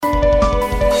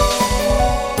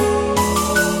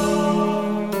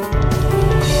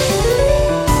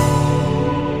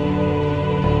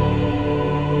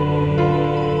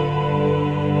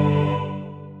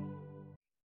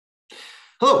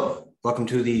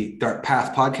welcome to the Dark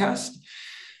Path podcast.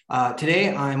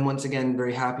 Today, I'm once again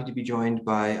very happy to be joined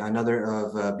by another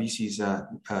of BC's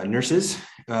nurses,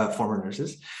 former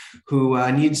nurses,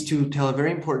 who needs to tell a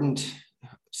very important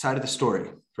side of the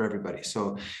story for everybody.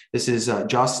 So this is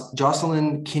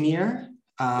Jocelyn Kinnear.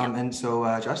 And so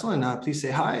Jocelyn, please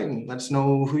say hi and let us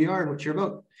know who you are and what you're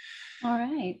about. All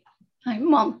right.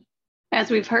 Well, as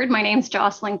we've heard, my name's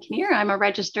Jocelyn Kinnear. I'm a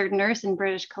registered nurse in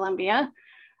British Columbia.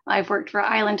 I've worked for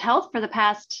Island Health for the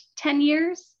past 10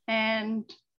 years, and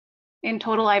in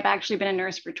total, I've actually been a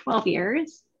nurse for 12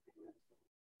 years.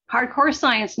 Hardcore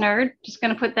science nerd, just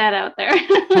going to put that out there.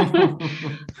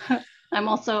 I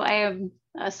am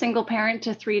a single parent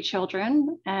to 3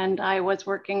 children, and I was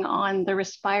working on the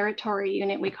respiratory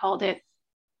unit, we called it,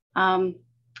 on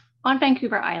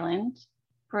Vancouver Island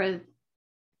for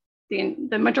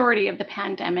the majority of the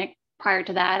pandemic. Prior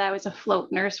to that, I was a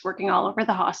float nurse working all over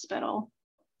the hospital.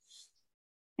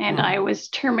 And I was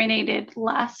terminated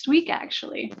last week,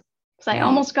 actually, because I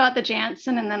almost got the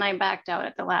Janssen and then I backed out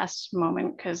at the last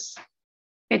moment because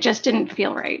it just didn't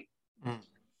feel right.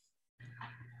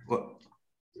 Well,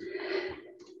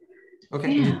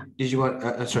 okay. Yeah. Did you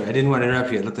want, sorry, I didn't want to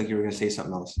interrupt you. It looked like you were going to say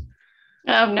something else.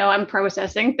 Oh, no, I'm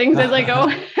processing things as I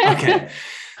go. Okay.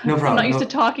 No problem. I'm not used to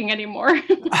talking anymore.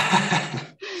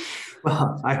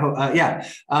 Well, I hope,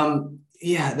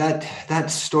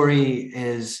 that story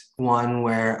is one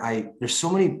where there's so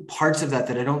many parts of that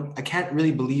I can't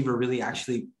really believe are really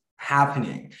actually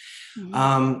happening.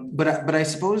 Mm-hmm. But I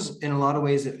suppose in a lot of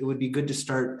ways, it would be good to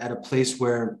start at a place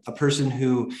where a person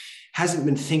who hasn't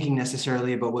been thinking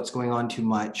necessarily about what's going on too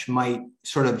much might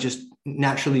sort of just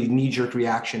naturally knee-jerk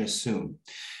reaction assume.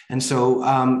 And so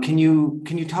can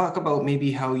you talk about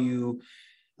maybe how you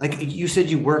said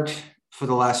you worked for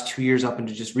the last 2 years up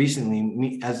into just recently,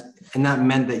 and that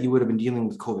meant that you would have been dealing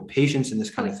with COVID patients and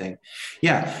this kind of thing.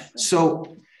 Yeah.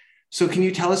 So can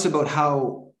you tell us about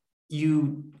how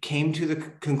you came to the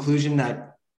conclusion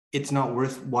that it's not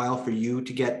worthwhile for you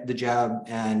to get the jab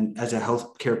and as a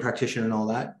healthcare practitioner and all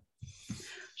that?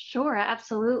 Sure,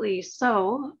 absolutely.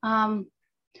 So I'll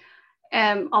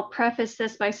preface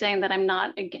this by saying that I'm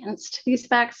not against these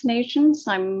vaccinations.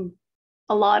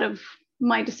 A lot of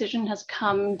my decision has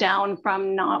come down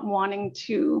from not wanting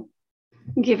to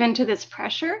give into this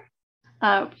pressure.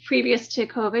 Previous to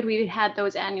COVID, we had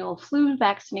those annual flu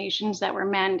vaccinations that were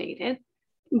mandated,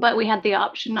 but we had the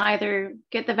option either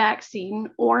get the vaccine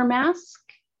or mask.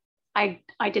 I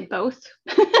did both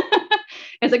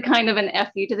as a kind of an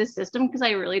FU to the system because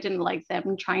I really didn't like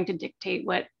them trying to dictate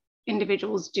what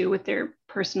individuals do with their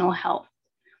personal health.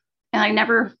 And I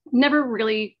never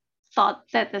really thought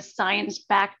that the science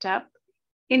backed up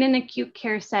in an acute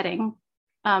care setting,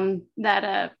 that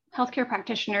a healthcare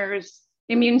practitioner's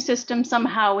immune system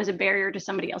somehow was a barrier to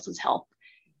somebody else's health.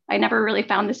 I never really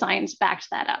found the science backed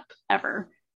that up ever.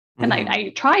 Mm-hmm. And I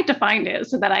tried to find it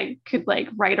so that I could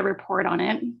write a report on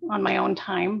it on my own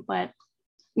time, but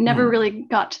never really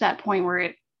got to that point where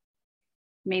it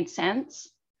made sense.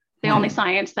 The only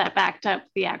science that backed up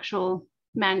the actual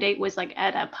mandate was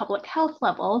at a public health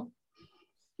level,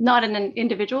 not in an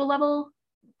individual level.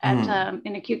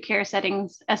 In acute care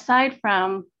settings, aside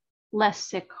from less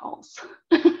sick calls.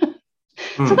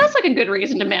 So that's a good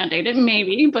reason to mandate it,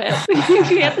 maybe, but at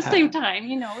the same time,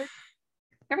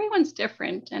 everyone's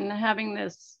different, and having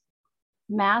this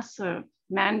massive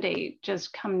mandate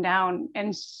just come down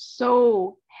and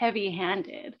so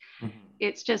heavy-handed,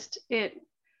 it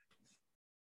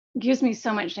gives me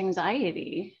so much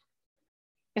anxiety,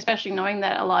 especially knowing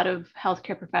that a lot of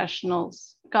healthcare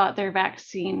professionals got their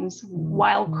vaccines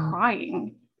while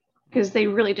crying because they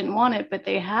really didn't want it, but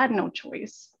they had no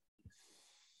choice.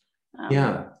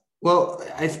 Yeah. Well,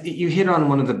 you hit on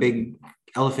one of the big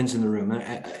elephants in the room.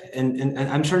 And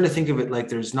I'm starting to think of it like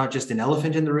there's not just an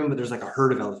elephant in the room, but there's a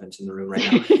herd of elephants in the room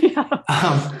right now.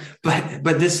 Yeah.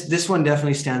 But this one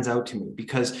definitely stands out to me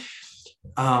because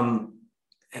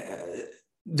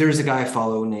there's a guy I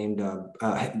follow named,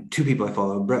 2 people I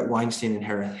follow, Brett Weinstein and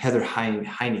Heather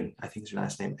Heining, I think is her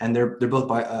last name. And they're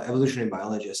both evolutionary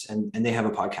biologists, and they have a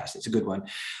podcast. It's a good one.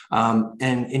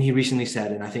 And he recently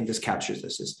said, and I think this captures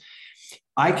this, is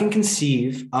I can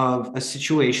conceive of a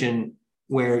situation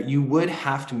where you would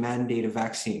have to mandate a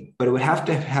vaccine, but it would have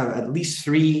to have at least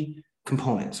 3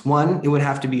 components. One, it would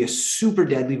have to be a super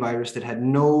deadly virus that had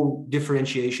no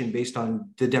differentiation based on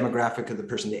the demographic of the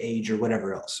person, the age or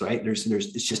whatever else, right?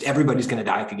 It's just everybody's going to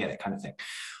die if you get it kind of thing.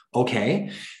 Okay.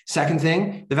 Second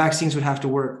thing, the vaccines would have to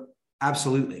work.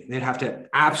 Absolutely. They'd have to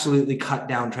absolutely cut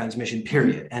down transmission,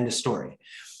 period. End of story.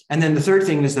 And then the third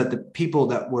thing is that the people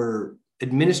that were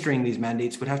administering these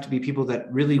mandates would have to be people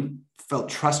that really felt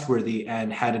trustworthy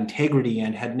and had integrity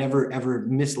and had never ever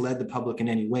misled the public in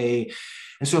any way.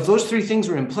 And so if those three things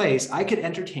were in place, I could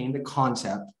entertain the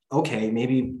concept, okay,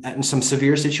 maybe in some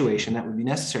severe situation that would be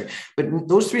necessary, but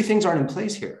those three things aren't in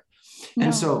place here. No.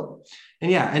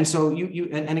 And so you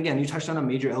again, you touched on a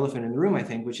major elephant in the room, I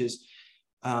think, which is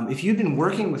if you've been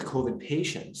working with COVID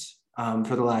patients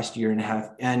for the last year and a half,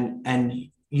 and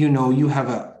you have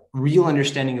a real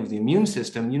understanding of the immune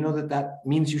system, that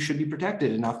means you should be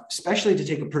protected enough, especially to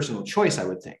take a personal choice, I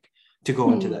would think, to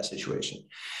go into that situation.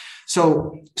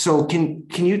 So can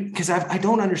you, because I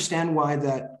don't understand why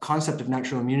that concept of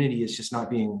natural immunity is just not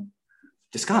being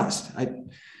discussed.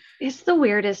 It's the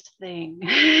weirdest thing.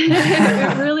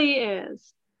 It really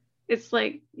is. It's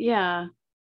like, yeah,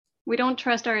 we don't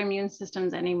trust our immune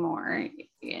systems anymore.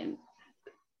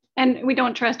 And we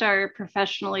don't trust our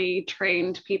professionally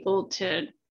trained people to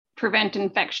prevent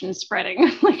infection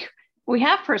spreading. Like, we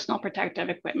have personal protective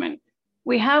equipment.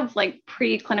 We have like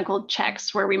preclinical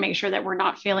checks where we make sure that we're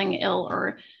not feeling ill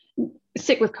or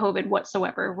sick with COVID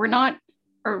whatsoever.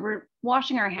 We're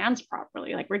washing our hands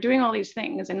properly. Like, we're doing all these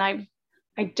things. And I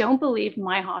don't believe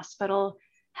my hospital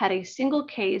had a single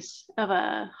case of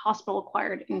a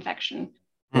hospital-acquired infection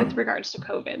with regards to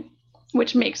COVID,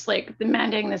 which makes like the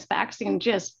mandating this vaccine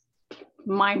just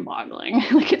mind-boggling.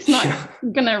 Like, it's not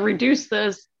gonna reduce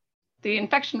the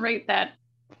infection rate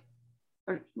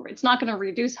or it's not going to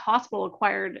reduce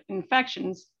hospital-acquired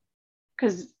infections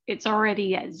because it's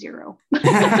already at 0.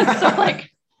 So like,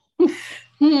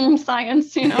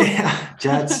 science, Yeah,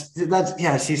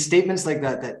 that's see, statements like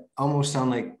that almost sound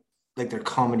like they're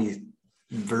comedy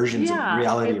versions of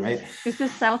reality, right? Is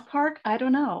this South Park? I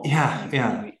don't know.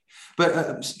 Yeah.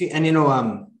 But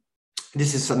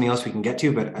this is something else we can get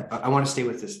to, but I want to stay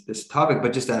with this topic.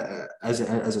 But just as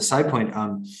a side point,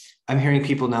 I'm hearing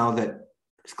people now that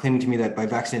claiming to me that by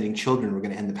vaccinating children, we're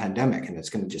going to end the pandemic and it's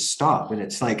going to just stop. And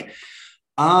it's like,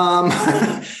 no.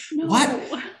 What?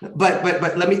 But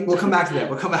we'll come back to that.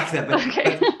 But,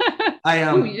 okay.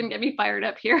 But you didn't get me fired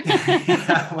up here.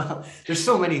 Yeah, well, there's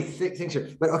so many things here.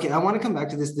 But okay, I want to come back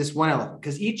to this one elephant,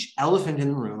 because each elephant in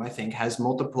the room, I think, has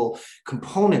multiple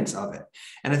components of it.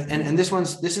 And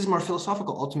this is more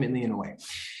philosophical, ultimately, in a way.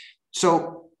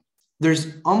 So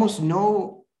there's almost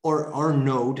no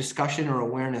discussion or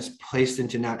awareness placed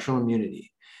into natural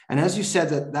immunity. And as you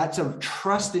said, that's of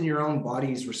trust in your own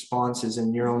body's responses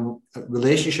and your own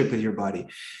relationship with your body.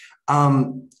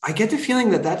 I get the feeling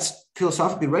that that's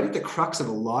philosophically right at the crux of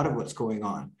a lot of what's going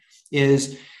on,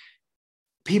 is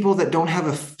people that don't have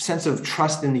a sense of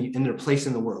trust in their place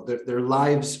in the world. Their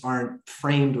lives aren't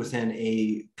framed within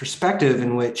a perspective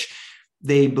in which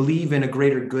they believe in a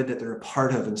greater good that they're a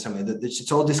part of in some way, that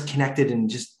it's all disconnected and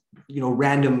just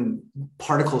random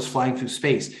particles flying through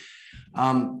space.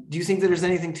 Do you think that there's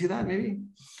anything to that, maybe?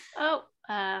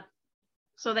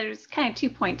 So there's kind of 2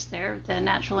 points there. The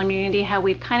natural immunity, how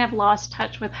we've kind of lost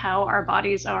touch with how our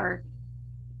bodies are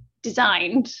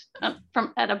designed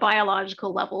at a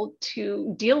biological level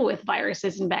to deal with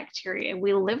viruses and bacteria.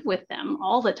 We live with them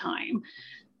all the time.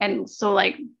 And so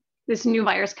like this new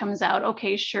virus comes out,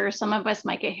 okay, sure, some of us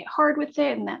might get hit hard with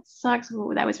it, and that sucks.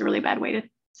 Ooh, that was a really bad way to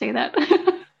say that.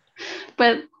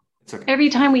 But okay. Every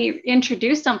time we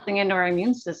introduce something into our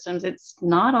immune systems, it's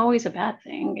not always a bad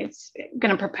thing. It's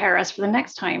going to prepare us for the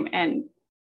next time. And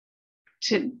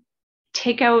to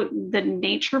take out the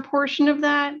nature portion of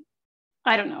that,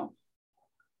 I don't know.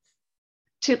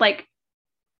 To like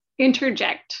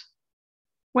interject.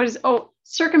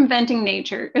 Circumventing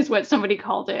nature is what somebody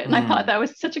called it. And I thought that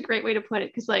was such a great way to put it,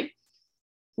 because like,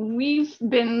 we've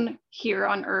been here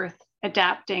on Earth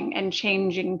adapting and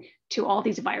changing to all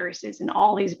these viruses and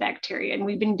all these bacteria, and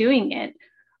we've been doing it.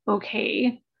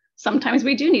 Okay, sometimes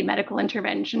we do need medical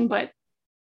intervention, but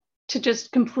to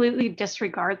just completely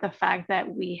disregard the fact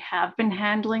that we have been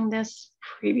handling this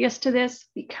previous to this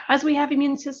because we have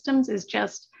immune systems is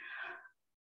just,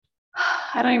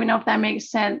 I don't even know if that makes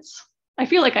sense. I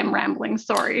feel like I'm rambling,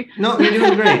 sorry. No, you're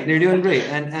doing great. You're doing great.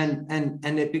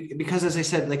 Because as I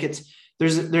said, like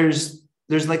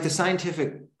there's like the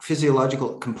scientific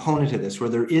physiological component to this, where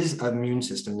there is an immune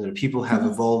system that people have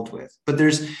evolved with, but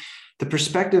there's the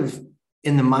perspective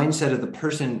in the mindset of the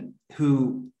person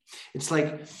who, it's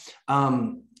like,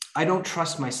 I don't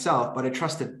trust myself, but I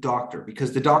trust the doctor,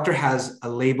 because the doctor has a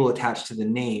label attached to the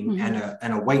name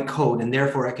and a white coat, and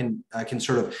therefore I can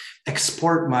sort of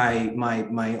export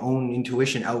my own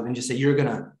intuition out and just say, you're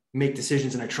gonna make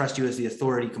decisions, and I trust you as the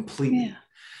authority completely. Yeah.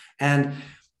 And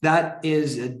that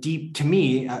is a deep, to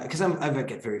me, because I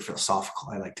get very philosophical.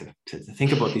 I like to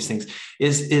think about these things.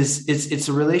 It's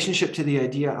a relationship to the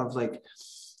idea of like,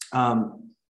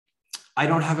 I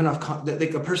don't have enough,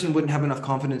 like a person wouldn't have enough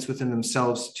confidence within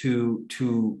themselves to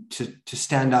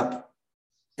stand up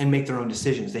and make their own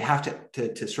decisions. They have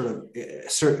to sort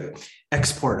of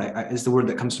export is the word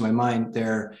that comes to my mind,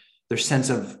 their sense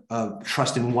of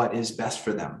trust in what is best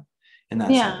for them in that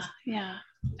sense. Yeah.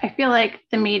 I feel like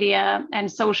the media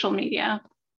and social media,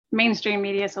 mainstream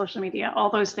media, social media, all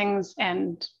those things,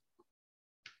 and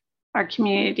our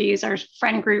communities, our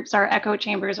friend groups, our echo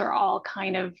chambers are all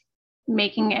kind of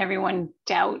making everyone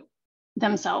doubt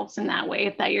themselves in that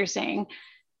way that you're saying.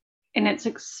 And it's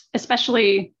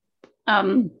especially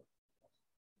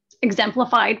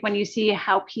exemplified when you see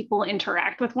how people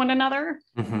interact with one another.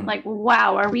 Mm-hmm. Like,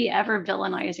 wow, are we ever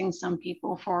villainizing some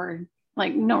people for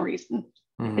like no reason?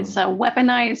 Mm-hmm. It's a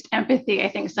weaponized empathy, I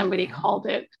think somebody called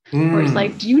it, where it's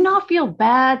like, do you not feel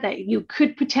bad that you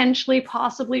could potentially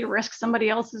possibly risk somebody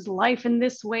else's life in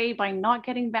this way by not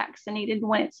getting vaccinated,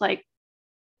 when it's like,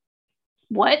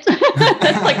 what?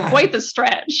 That's like quite the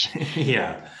stretch.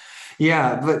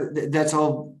 Yeah, but that's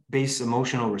all base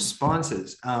emotional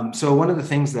responses. So one of the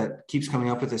things that keeps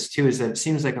coming up with this too is that it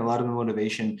seems like a lot of the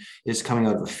motivation is coming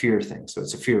out of a fear thing. So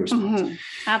it's a fear response. Mm-hmm.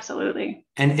 Absolutely.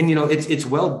 And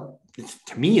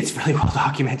to me, it's really well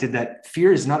documented that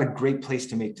fear is not a great place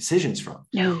to make decisions from.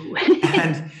 No.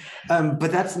 And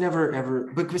but that's never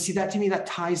ever. But see, that to me, that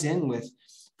ties in with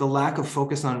the lack of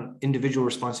focus on individual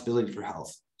responsibility for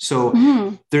health. So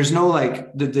there's no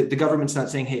like the government's not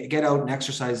saying, hey, get out and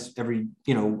exercise every,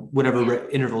 whatever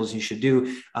intervals you should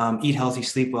do, eat healthy,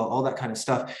 sleep well, all that kind of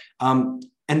stuff.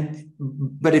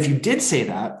 But if you did say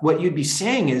that, what you'd be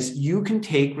saying is you can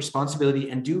take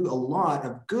responsibility and do a lot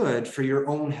of good for your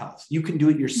own health. You can do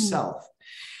it yourself.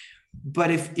 But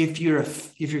if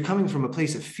you're coming from a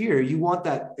place of fear, you want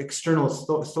that external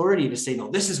authority to say,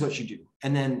 no, this is what you do.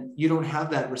 And then you don't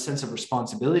have that sense of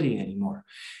responsibility anymore.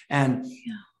 And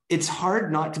it's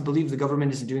hard not to believe the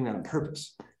government isn't doing that on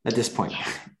purpose at this point.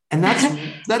 And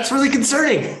that's really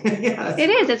concerning. Yes. It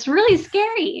is. It's really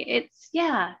scary.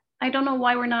 I don't know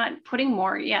why we're not putting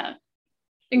more,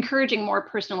 encouraging more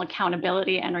personal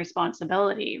accountability and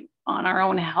responsibility on our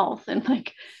own health. And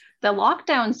like the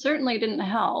lockdown certainly didn't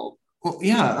help. Well,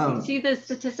 you see the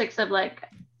statistics of like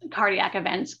cardiac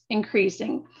events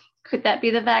increasing. Could that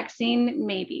be the vaccine?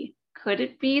 Maybe. Could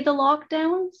it be the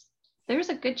lockdowns? There's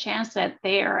a good chance that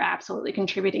they are absolutely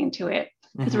contributing to it,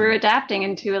 because we're adapting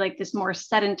into like this more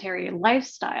sedentary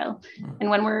lifestyle. And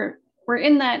when we're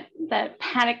in that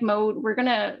panic mode, we're going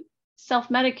to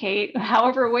self-medicate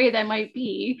however way that might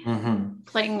be,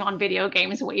 playing on video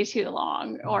games way too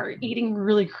long, or eating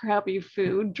really crappy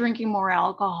food, drinking more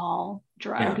alcohol,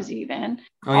 drugs, even.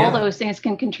 All those things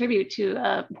can contribute to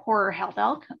a poorer health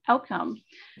outcome.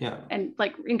 And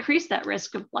like increase that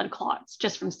risk of blood clots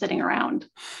just from sitting around.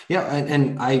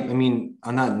 And I mean,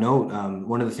 on that note,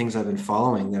 one of the things I've been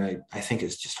following that I think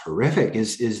is just horrific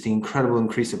is the incredible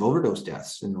increase of overdose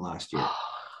deaths in the last year.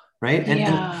 Right.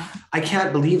 And I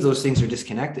can't believe those things are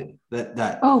disconnected.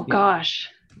 Gosh,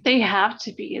 they have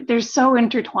to be. They're so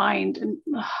intertwined. And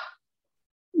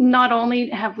not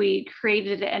only have we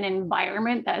created an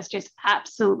environment that is just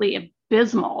absolutely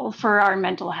abysmal for our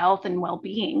mental health and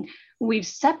well-being, we've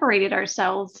separated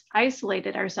ourselves,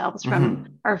 isolated ourselves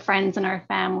from our friends and our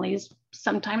families,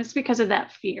 sometimes because of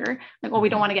that fear. Like, well, we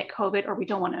don't want to get COVID, or we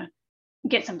don't want to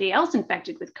get somebody else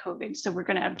infected with COVID. So we're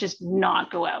going to just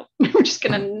not go out. We're just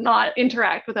going to not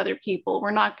interact with other people. We're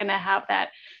not going to have that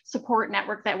support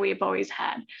network that we've always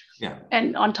had.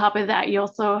 And on top of that, you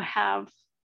also have,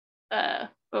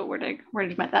 where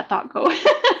did that thought go?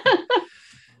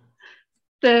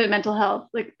 The mental health,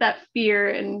 like that fear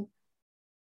and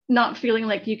not feeling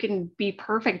like you can be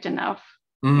perfect enough.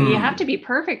 You have to be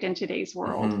perfect in today's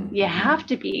world. You have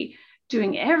to be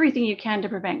doing everything you can to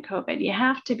prevent COVID. You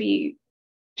have to be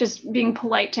just being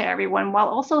polite to everyone while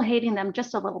also hating them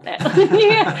just a little bit.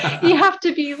 You have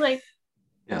to be like,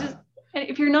 just,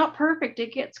 if you're not perfect,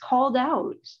 it gets called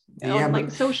out on like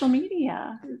social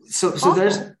media. So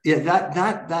there's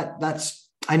that's,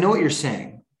 I know what you're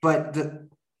saying, but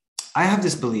I have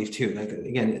this belief too, like,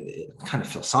 again, it's kind of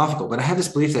philosophical, but I have this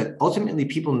belief that ultimately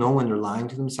people know when they're lying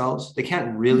to themselves. They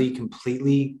can't really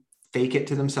completely fake it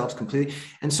to themselves completely.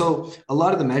 And so a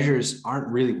lot of the measures aren't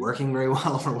really working very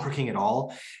well or working at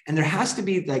all. And there has to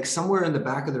be like somewhere in the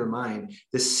back of their mind,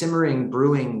 this simmering,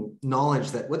 brewing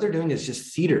knowledge that what they're doing is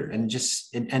just theater and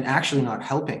actually not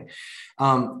helping.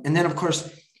 And then of course,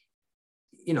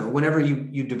 whenever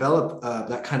you develop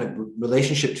that kind of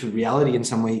relationship to reality in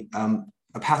some way,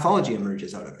 a pathology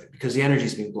emerges out of it because the energy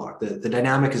is being blocked. The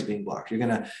dynamic is being blocked. You're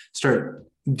going to start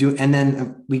and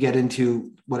then we get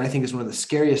into what I think is one of the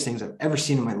scariest things I've ever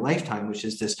seen in my lifetime, which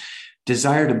is this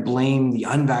desire to blame the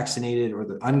unvaccinated or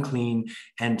the unclean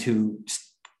and to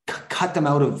cut them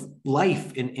out of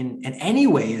life in any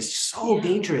way is so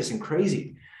dangerous and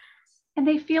crazy. And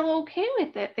they feel okay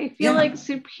with it. They feel like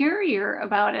superior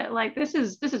about it. Like, this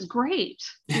is great.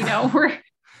 You know,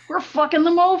 we're fucking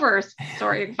them over.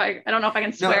 Sorry if I don't know if I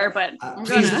can swear, but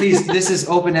please, this is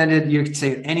open-ended. You can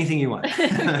say anything you want.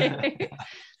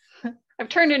 I've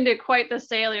turned into quite the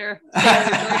sailor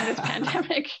during this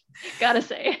pandemic, gotta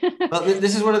say. Well,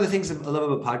 this is one of the things I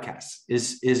love about podcasts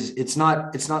is it's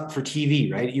not for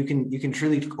TV, right? You can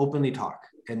truly openly talk.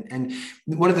 And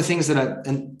one of the things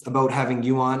about having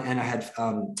you on, and I had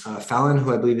Fallon,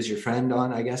 who I believe is your friend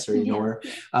on, I guess, or you know her,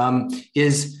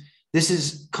 is this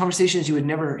is conversations you would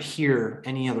never hear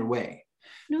any other way.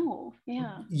 No,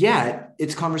 yeah. Yeah,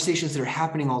 it's conversations that are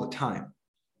happening all the time.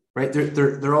 Right,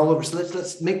 they're all over. So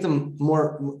let's make them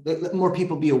let more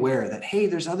people be aware that, hey,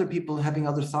 there's other people having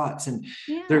other thoughts, and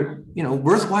they're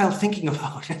worthwhile thinking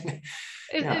about.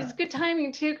 It's good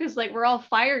timing too, because like we're all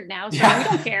fired now, so we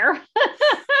don't care.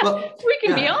 Well, we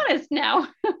can be honest now.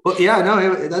 Well,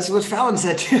 that's what Fallon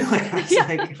said too.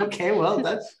 Like, okay, well,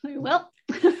 that's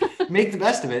make the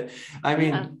best of it. I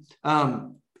mean,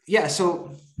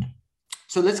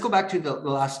 So let's go back to the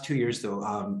last 2 years, though,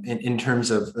 in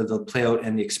terms of the play out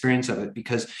and the experience of it,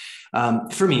 because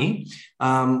for me,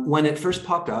 when it first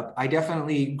popped up, I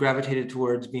definitely gravitated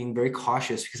towards being very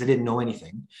cautious because I didn't know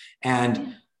anything.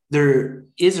 And there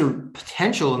is a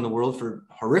potential in the world for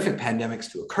horrific pandemics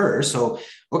to occur. So,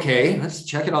 okay, let's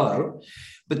check it all out.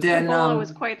 But then Ebola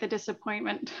was quite the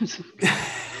disappointment.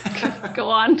 Go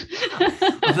on.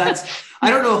 I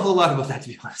don't know a whole lot about that, to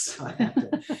be honest.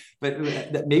 But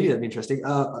maybe that'd be interesting.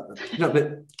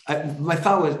 My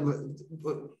thought was,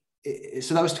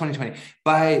 so that was 2020.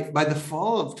 By the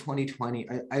fall of 2020,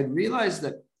 I realized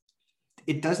that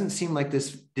it doesn't seem like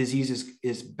this disease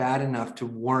is bad enough to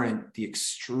warrant the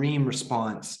extreme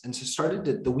response. And so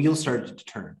the wheels started to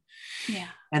turn. Yeah.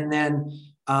 And then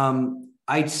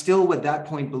I still, at that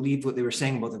point, believed what they were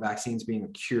saying about the vaccines being a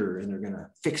cure and they're going to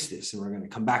fix this and we're going to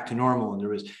come back to normal.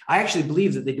 And I actually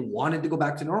believed that they wanted to go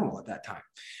back to normal at that time.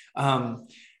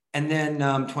 And then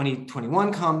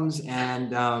 2021 comes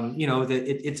and,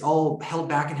 it's all held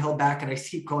back. And I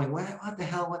keep going, what the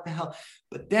hell?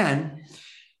 But then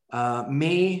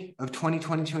May of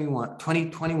 2021,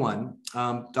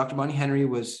 Dr. Bonnie Henry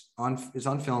is on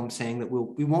film saying that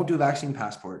we won't do vaccine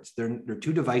passports. They're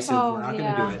too divisive. We're not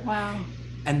going to do it. Wow.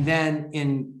 And then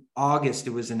in August,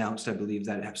 it was announced, I believe,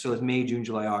 so it's May, June,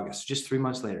 July, August, just 3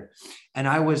 months later. And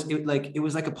it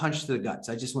was like a punch to the guts.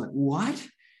 I just went, what?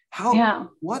 How? Yeah.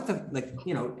 What the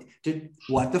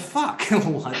what the fuck?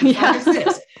 What the fuck is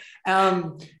this?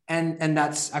 And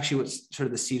that's actually what sort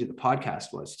of the seed of the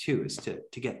podcast was too, is to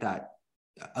get that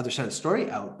other side of the story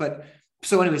out. But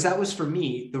so anyways, that was for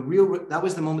me, that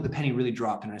was the moment the penny really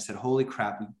dropped. And I said, holy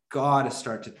crap, we got to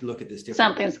start to look at this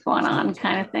differently. Something's going on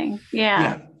kind of thing.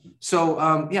 Yeah. So,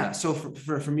 so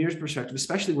from your perspective,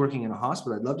 especially working in a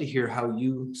hospital, I'd love to hear how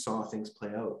you saw things play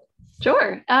out.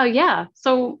 Sure.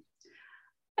 So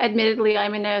admittedly,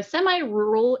 I'm in a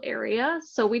semi-rural area,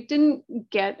 so we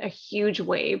didn't get a huge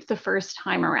wave the first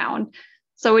time around.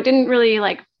 So it didn't really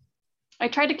I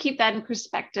tried to keep that in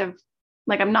perspective.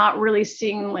 I'm not really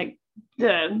seeing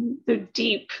the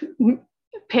deep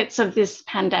pits of this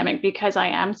pandemic because I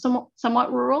am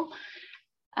somewhat rural.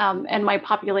 And my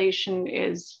population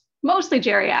is mostly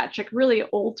geriatric, really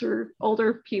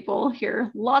older people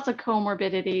here, lots of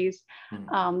comorbidities.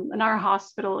 And our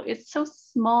hospital is so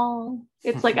small.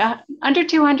 It's under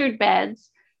 200 beds.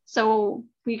 So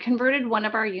we converted one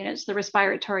of our units, the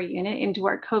respiratory unit, into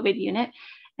our COVID unit.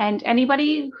 And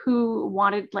anybody who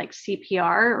wanted CPR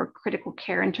or critical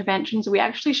care interventions, we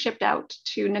actually shipped out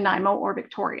to Nanaimo or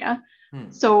Victoria.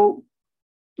 So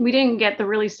we didn't get the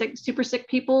really sick, super sick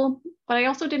people, but I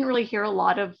also didn't really hear a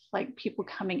lot of people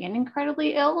coming in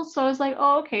incredibly ill. So I was like,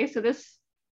 oh, okay, so this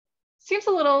seems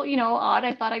a little, odd.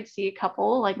 I thought I'd see a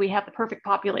couple, we have the perfect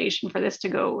population for this to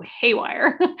go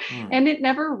haywire. And it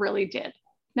never really did.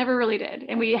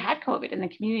 And we had COVID in the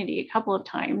community a couple of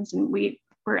times, and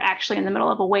we're actually in the middle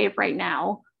of a wave right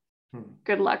now.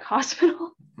 Good luck,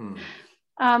 hospital.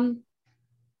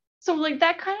 So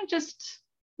that kind of just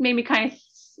made me kind of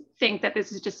think that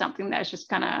this is just something that's just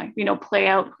gonna, play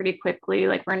out pretty quickly.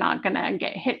 We're not gonna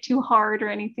get hit too hard or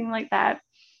anything like that.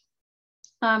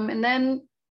 And then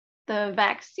the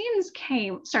vaccines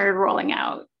started rolling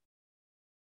out.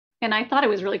 And I thought it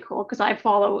was really cool because I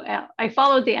followed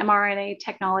the mRNA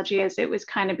technology as it was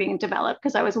kind of being developed,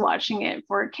 because I was watching it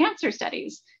for cancer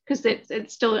studies, because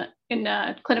it's still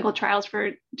in clinical trials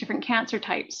for different cancer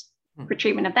types for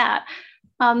treatment of that.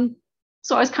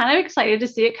 So I was kind of excited to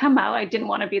see it come out. I didn't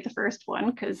want to be the first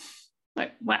one because,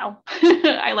 like, well,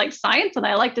 I like science and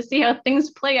I like to see how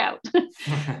things play out.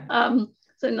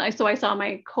 So I saw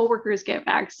my coworkers get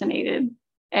vaccinated,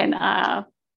 and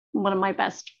one of my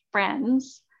best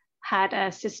friends had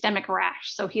a systemic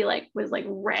rash. So he like was like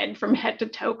red from head to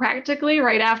toe practically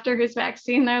right after his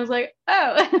vaccine. And I was like,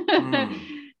 oh, I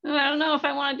don't know if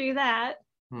I want to do that.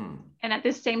 And at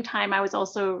this same time, I was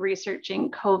also researching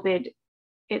COVID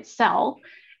itself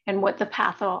and what the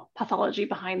pathology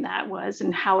behind that was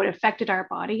and how it affected our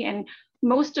body. And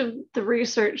most of the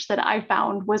research that I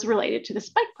found was related to the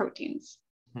spike proteins.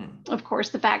 Of course,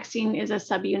 the vaccine is a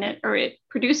subunit, or it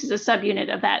produces a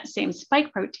subunit of that same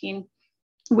spike protein,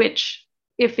 which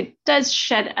if it does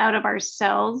shed out of our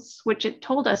cells, which they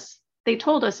told us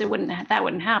that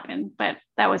wouldn't happen, but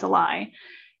that was a lie.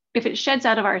 If it sheds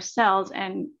out of our cells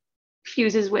and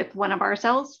fuses with one of our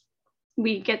cells,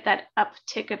 we get that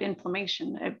uptick of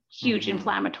inflammation, a huge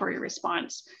inflammatory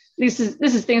response. This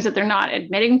is things that they're not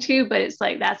admitting to, but it's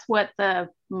like that's what the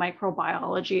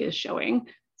microbiology is showing.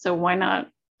 So why not?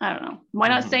 I don't know. Why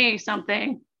not say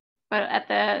something? But at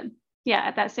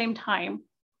that same time,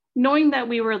 knowing that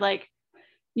we were like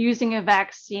using a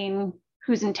vaccine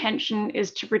whose intention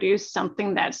is to produce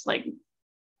something that's like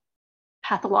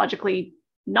pathologically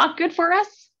not good for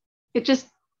us, it just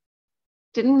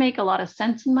didn't make a lot of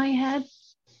sense in my head.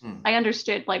 I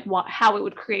understood like how it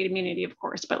would create immunity, of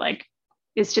course, but like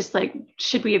it's just like,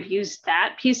 should we have used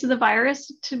that piece of the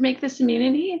virus to make this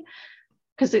immunity?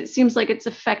 Because it seems like it's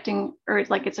affecting, or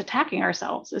like it's attacking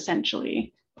ourselves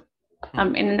essentially.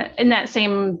 In that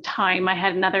same time, I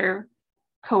had another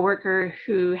coworker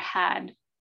who had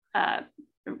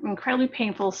incredibly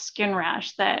painful skin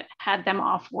rash that had them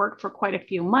off work for quite a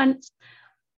few months.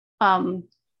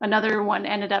 Another one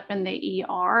ended up in the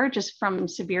ER just from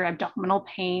severe abdominal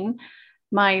pain.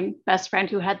 My best friend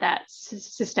who had that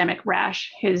systemic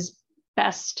rash, his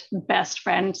best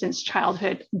friend since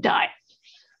childhood, died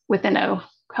within a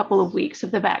couple of weeks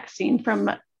of the vaccine from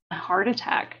a heart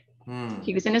attack.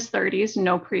 He was in his 30s,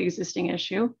 no pre-existing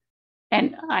issue.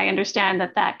 And I understand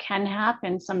that can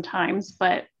happen sometimes,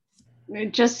 but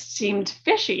it just seemed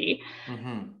fishy.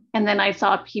 And then I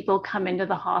saw people come into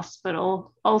the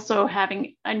hospital also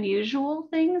having unusual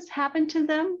things happen to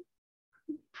them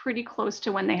pretty close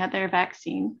to when they had their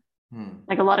vaccine,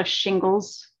 like a lot of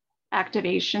shingles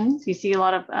activations. You see a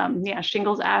lot of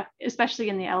shingles, especially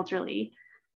in the elderly,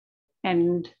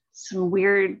 and some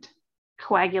weird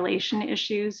coagulation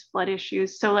issues, blood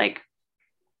issues. So like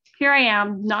here I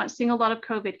am not seeing a lot of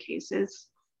COVID cases,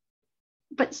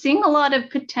 but seeing a lot of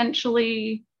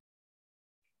potentially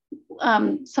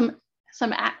some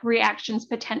reactions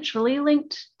potentially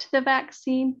linked to the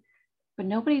vaccine, but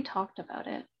nobody talked about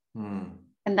it.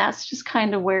 And that's just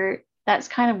kind of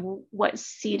what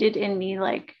seeded in me,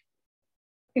 like,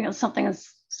 you know,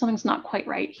 something's not quite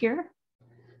right here.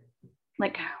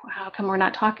 Like, how come we're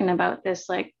not talking about this?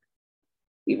 Like,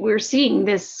 we're seeing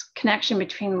this connection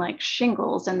between like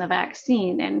shingles and the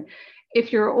vaccine. And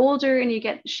if you're older and you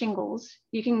get shingles,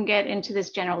 you can get into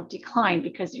this general decline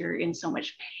because you're in so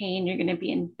much pain. You're going to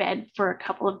be in bed for a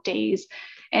couple of days.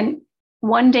 And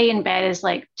one day in bed is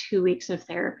like 2 weeks of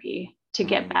therapy to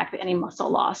get back any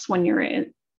muscle loss when you're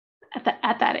at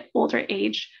that older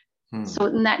age. So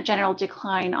in that general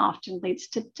decline often leads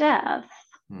to death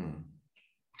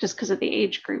just because of the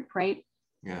age group, right?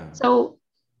 Yeah. So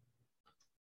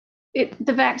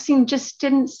the vaccine just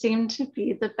didn't seem to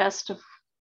be the best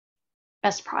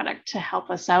product to help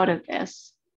us out of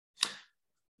this.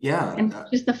 Yeah. And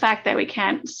just the fact that we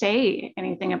can't say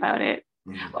anything about it.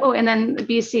 Oh, and then the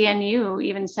BCNU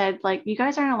even said, like, you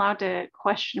guys aren't allowed to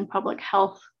question public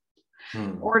health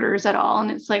orders at all.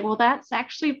 And it's like, well, that's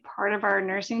actually part of our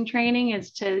nursing training,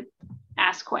 is to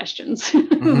ask questions,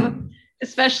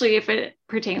 especially if it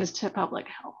pertains to public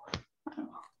health. I don't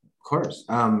know. Of course.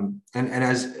 And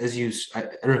as you, I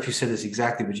don't know if you said this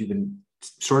exactly, but you've been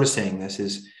sort of saying this,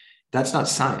 is that's not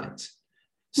science.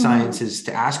 Science is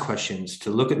to ask questions, to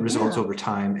look at results over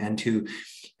time, and to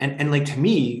like, to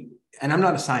me, and I'm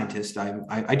not a scientist.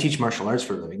 I teach martial arts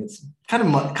for a living. It's kind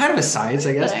of a science,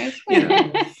 I guess. You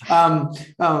know,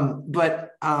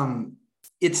 but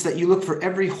it's that you look for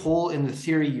every hole in the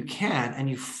theory you can, and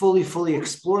you fully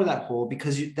explore that hole,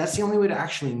 because that's the only way to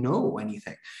actually know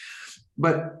anything.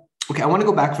 But okay, I want to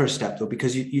go back for a step though,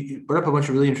 because you brought up a bunch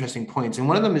of really interesting points, and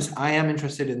one of them is I am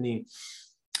interested in the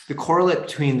correlate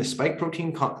between the spike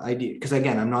protein idea, because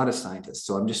again, I'm not a scientist,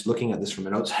 so I'm just looking at this from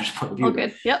an outsider's point of view. Oh,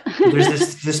 good. Yep.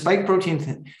 There's the spike protein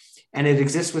thing, and it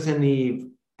exists within the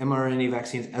mRNA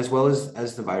vaccines as well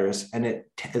as the virus, and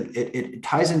it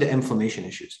ties into inflammation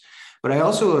issues. But I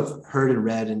also have heard and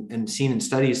read and seen in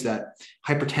studies that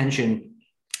hypertension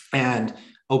and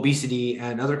obesity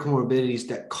and other comorbidities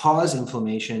that cause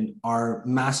inflammation are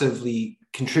massively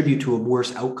contribute to a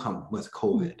worse outcome with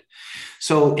COVID.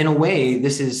 So in a way,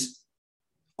 this is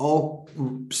all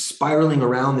spiraling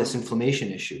around this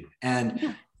inflammation issue.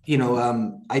 And,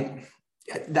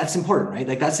 that's important, right?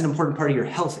 Like that's an important part of your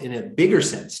health in a bigger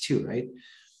sense too, right?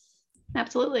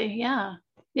 Absolutely. Yeah.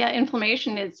 Yeah.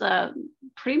 Inflammation is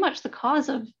pretty much the cause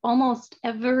of almost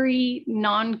every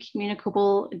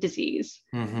non-communicable disease.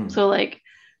 Mm-hmm. So like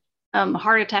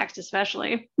heart attacks,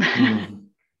 especially.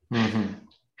 Mm-hmm.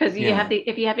 Because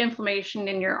if you have inflammation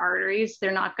in your arteries,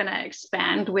 they're not going to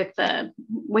expand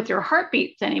with your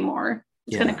heartbeats anymore.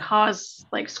 It's going to cause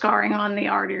like scarring on the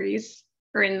arteries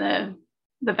or in the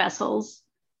vessels,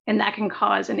 and that can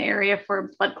cause an area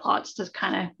for blood clots to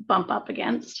kind of bump up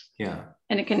against. Yeah,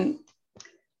 and it can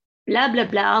blah blah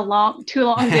blah. Too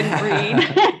long didn't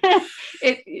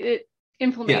read.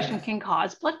 Inflammation can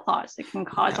cause blood clots. It can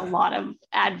cause a lot of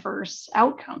adverse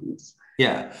outcomes.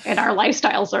 Yeah. And our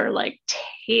lifestyles are like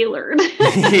tailored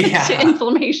to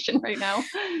inflammation right now.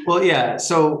 Well, yeah.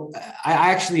 So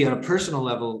I actually, on a personal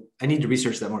level, I need to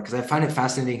research that more because I find it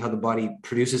fascinating how the body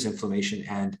produces inflammation,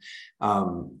 and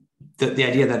the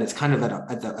idea that it's kind of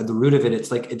at the root of it, it's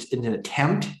like it's an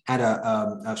attempt at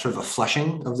a sort of a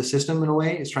flushing of the system in a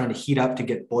way. It's trying to heat up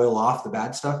to boil off the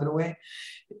bad stuff in a way.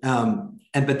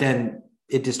 But then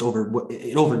it just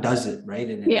overdoes it, right?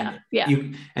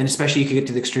 And especially you could get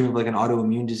to the extreme of like an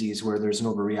autoimmune disease where there's an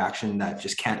overreaction that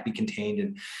just can't be contained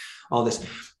and all this.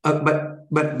 But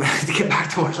to get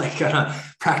back to more like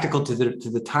practical to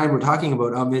the time we're talking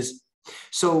about, is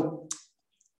so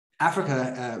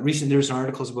Africa. Recently, there's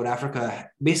articles about Africa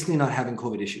basically not having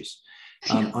COVID issues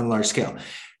on a large scale.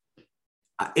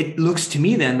 It looks to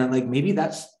me then that like maybe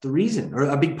that's the reason, or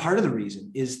a big part of the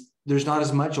reason is there's not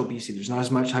as much obesity, there's not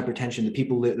as much hypertension. The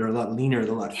people they're a lot leaner,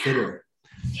 they're a lot fitter.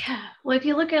 Yeah. Well, if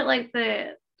you look at like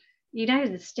the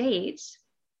United States,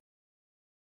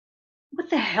 what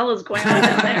the hell is going on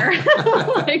down there?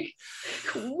 Like,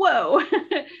 whoa,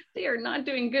 they are not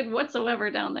doing good whatsoever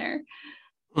down there.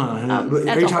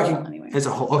 Are you talking as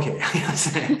a whole? Okay.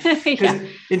 Because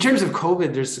in terms of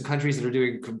COVID, there's some countries that are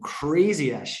doing some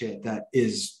crazy ass shit that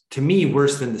is, to me,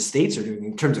 worse than the States are doing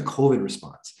in terms of COVID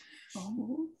response.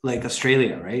 Like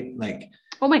Australia, right? Like,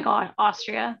 oh my God,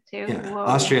 Austria too. Yeah,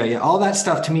 Austria. Yeah, all that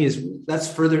stuff to me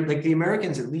that's further. Like the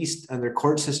Americans, at least, and their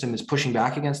court system is pushing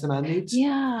back against the mandates.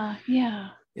 Yeah.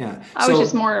 I was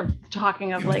just more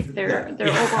talking of like their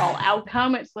overall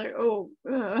outcome. It's like, what's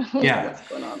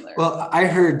going on there? Well, I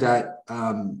heard that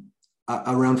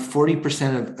around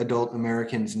 40% of adult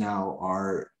Americans now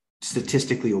are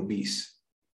statistically obese.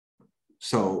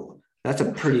 So that's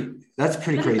pretty crazy. That's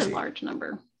a large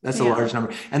number. That's a large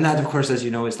number. And that, of course, as you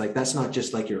know, is like, that's not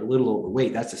just like you're a little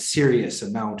overweight. That's a serious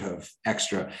amount of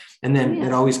extra. And then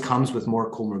it always comes with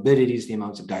more comorbidities, the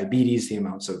amounts of diabetes, the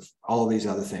amounts of all of these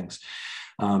other things.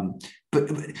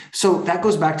 But so that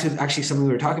goes back to actually something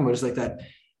we were talking about, is like that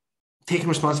taking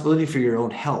responsibility for your own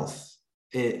health.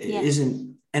 It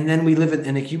isn't. And then we live in,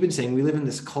 and like you've been saying, we live in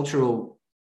this cultural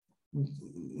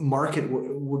market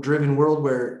driven world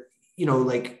where,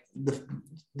 like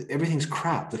everything's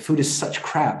crap. The food is such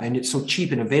crap, and it's so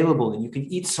cheap and available, and you can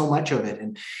eat so much of it,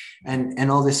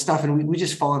 and all this stuff. And we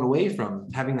just fallen away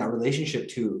from having that relationship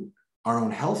to our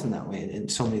own health in that way, in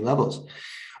so many levels.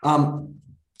 I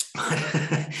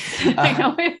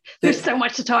know there's so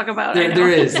much to talk about. There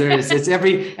is. It's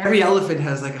every elephant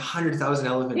has like 100,000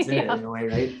 elephants in it in a way,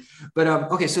 right? But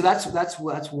okay, so that's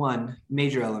one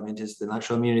major element, is the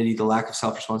natural immunity, the lack of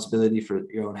self-responsibility for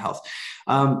your own health.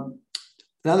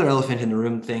 Another elephant in the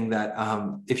room thing that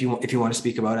if you want to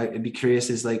speak about, I'd be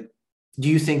curious, is like, do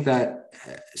you think that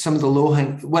some of the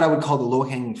what I would call the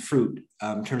low-hanging fruit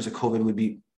in terms of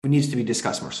COVID needs to be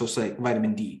discussed more? So it's like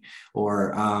vitamin D,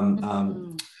 or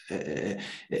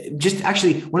just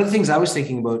actually one of the things I was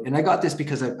thinking about, and I got this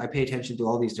because I pay attention to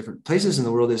all these different places in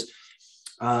the world, is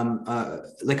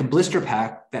like a blister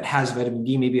pack that has vitamin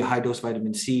D, maybe a high dose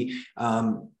vitamin C,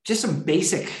 just some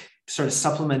basic sort of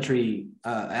supplementary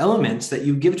elements that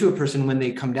you give to a person when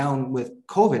they come down with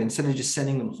COVID, instead of just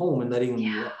sending them home and letting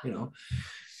them,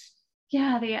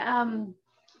 Yeah, the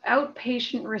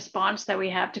outpatient response that we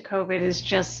have to COVID is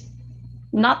just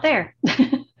not there.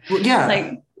 Well, yeah.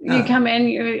 Like you come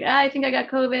in, I think I got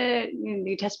COVID,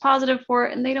 you test positive for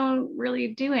it, and they don't really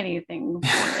do anything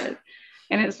for it.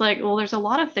 And it's like, well, there's a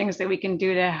lot of things that we can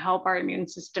do to help our immune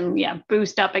system,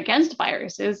 boost up against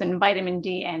viruses. And vitamin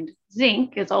D and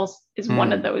zinc is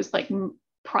one of those like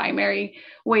primary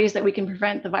ways that we can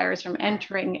prevent the virus from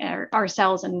entering our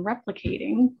cells and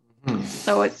replicating. Hmm.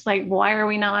 So it's like, why are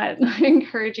we not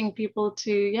encouraging people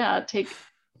to, So take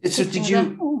things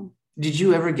at home? did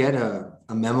you ever get a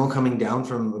memo coming down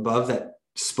from above that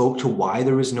spoke to why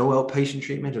there was no outpatient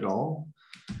treatment at all?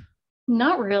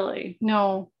 Not really.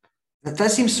 No.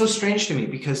 That seems so strange to me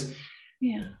because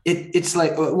Yeah. it's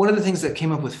like one of the things that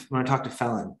came up with when I talked to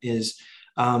Fallon is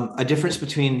a difference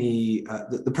between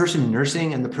the person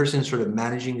nursing and the person sort of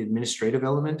managing the administrative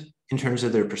element in terms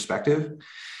of their perspective.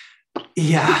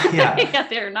 Yeah, yeah. Yeah,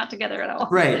 they're not together at all.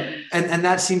 Right. And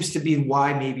that seems to be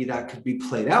why maybe that could be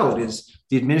played out is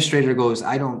the administrator goes,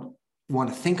 I don't want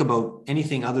to think about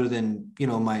anything other than,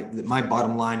 my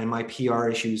bottom line and my PR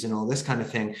issues and all this kind of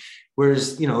thing.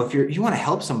 Whereas, if you want to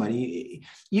help somebody,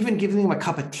 even giving them a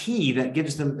cup of tea that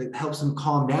helps them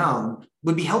calm down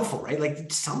would be helpful, right?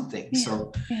 Like something. Yeah.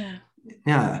 So Yeah.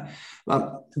 yeah,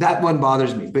 that one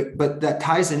bothers me, but that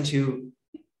ties into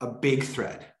a big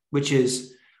thread, which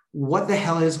is what the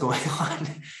hell is going on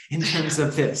in terms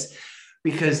of this?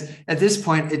 Because at this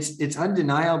point, it's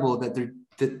undeniable that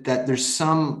there's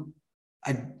some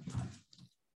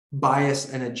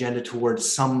bias and agenda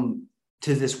towards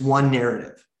to this one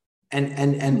narrative,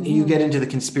 and you get into the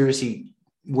conspiracy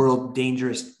world.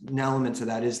 Dangerous elements of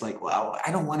that is like, well,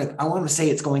 I want to say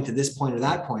it's going to this point or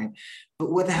that point,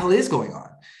 but what the hell is going on?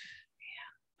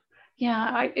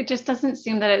 Yeah, it just doesn't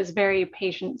seem that it's very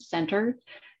patient centered,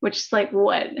 which is like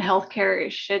what healthcare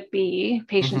should be,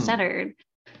 patient centered.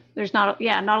 There's not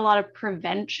a lot of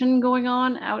prevention going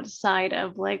on outside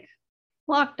of like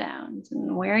lockdowns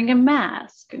and wearing a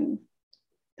mask. And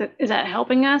is that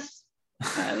helping us?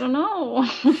 I don't know.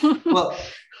 Well,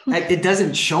 it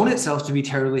doesn't shown itself to be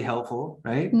terribly helpful,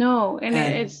 right? No, and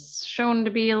it's shown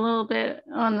to be a little bit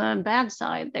on the bad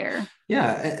side there.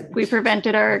 Yeah. We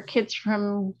prevented our kids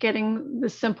from getting the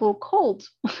simple cold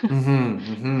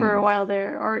for a while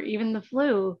there, or even the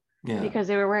flu, because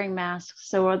they were wearing masks.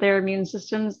 So their immune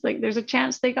systems, like there's a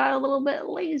chance they got a little bit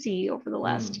lazy over the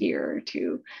last year or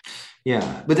two.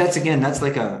 Yeah, but that's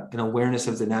like an awareness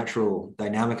of the natural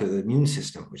dynamic of the immune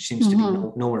system, which seems to be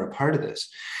nowhere a part of this.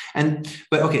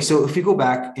 But okay, so if we go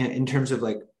back in terms of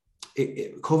like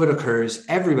COVID occurs,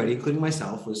 everybody, including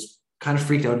myself, was kind of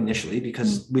freaked out initially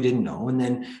because we didn't know. And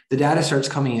then the data starts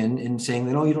coming in and saying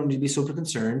that, oh, you don't need to be super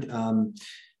concerned.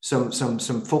 Some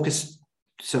focus,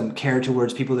 some care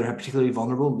towards people that are particularly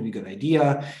vulnerable would be a good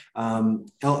idea. And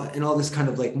all this kind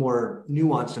of like more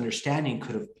nuanced understanding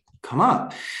could have come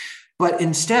up. But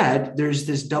instead, there's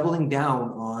this doubling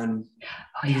down on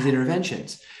these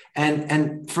interventions.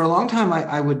 And for a long time,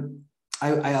 I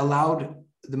allowed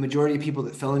the majority of people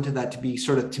that fell into that to be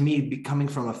sort of, to me, coming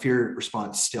from a fear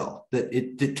response still, that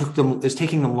it's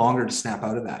taking them longer to snap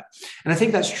out of that. And I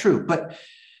think that's true. But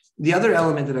the other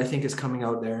element that I think is coming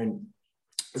out there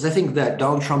is I think that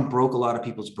Donald Trump broke a lot of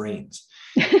people's brains.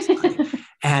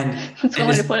 And that's one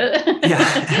way to put it.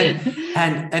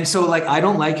 Yeah. And so like, I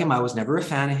don't like him. I was never a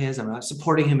fan of his. I'm not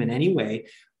supporting him in any way,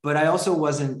 but I also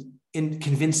wasn't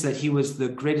convinced that he was the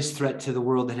greatest threat to the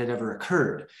world that had ever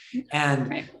occurred.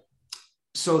 And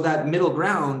so that middle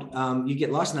ground, you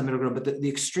get lost in that middle ground, but the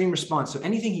extreme response. So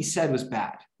anything he said was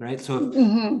bad, right? So,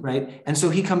 right. And so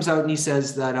he comes out and he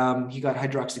says that he got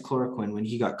hydroxychloroquine when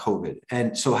he got COVID.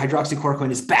 And so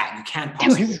hydroxychloroquine is bad. You can't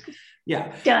possibly.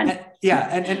 Yeah. Done.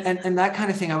 And that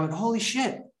kind of thing. I went, holy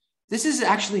shit, this is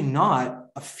actually not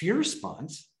a fear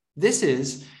response. This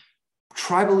is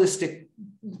tribalistic,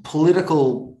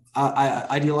 political,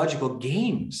 ideological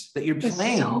games that you're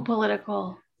playing. It's so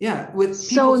political. Yeah.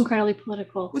 So incredibly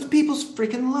political. With people's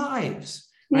freaking lives.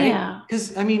 Right? Yeah.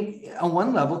 Because I mean, on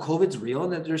one level, COVID's real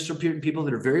and that there's certain people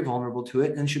that are very vulnerable to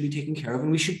it and should be taken care of.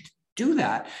 And we should do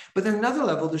that. But then another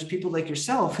level, there's people like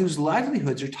yourself whose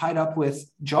livelihoods are tied up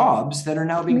with jobs that are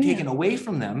now being taken away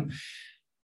from them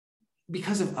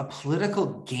because of a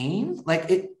political game.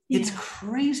 Like it's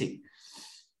crazy.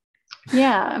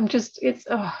 Yeah.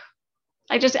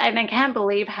 I can't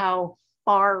believe how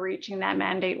far reaching that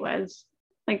mandate was.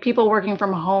 Like people working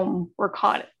from home were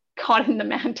caught in the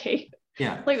mandate.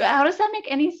 Yeah. Like, how does that make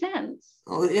any sense?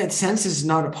 Well, yeah, sense is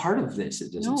not a part of this.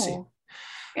 It doesn't seem.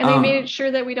 And they made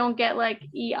sure that we don't get like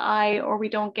EI or we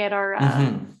don't get our,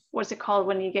 what's it called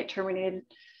when you get terminated?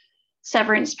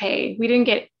 Severance pay. We didn't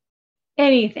get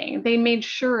anything. They made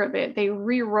sure of it. They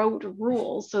rewrote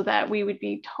rules so that we would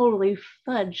be totally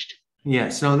fudged.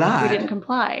 Yes, no, that. We didn't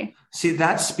comply. See,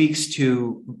 that speaks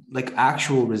to like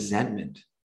actual resentment,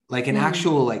 like an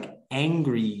actual like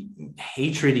angry,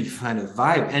 hatred-y kind of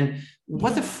vibe. And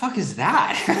what the fuck is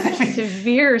that?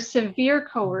 severe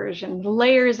coercion,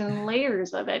 layers and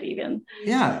layers of it even.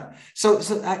 Yeah. So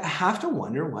I have to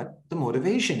wonder what the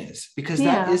motivation is, because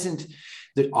that isn't,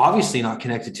 they're obviously not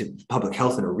connected to public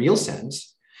health in a real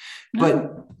sense.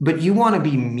 No. But you want to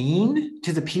be mean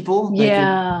to the people?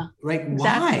 Yeah. Like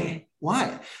Exactly.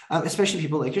 Why? Especially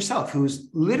people like yourself, who's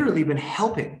literally been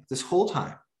helping this whole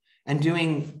time and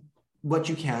doing what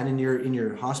you can in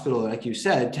your hospital, like you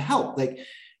said, to help. Like,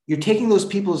 you're taking those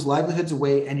people's livelihoods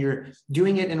away, and you're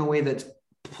doing it in a way that's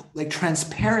like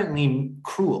transparently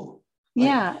cruel.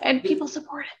 Yeah, and people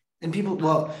support it. And people,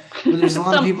 well, there's a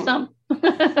lot of people. Some.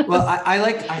 Well,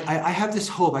 I have this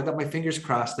hope. I got my fingers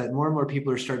crossed that more and more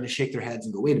people are starting to shake their heads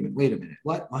and go, wait a minute,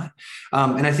 what?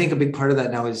 And I think a big part of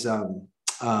that now is,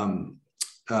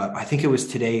 I think it was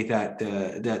today that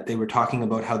that they were talking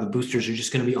about how the boosters are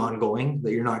just going to be ongoing,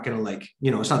 that you're not going to, like,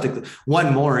 it's not like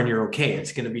one more and you're okay.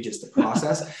 It's going to be just a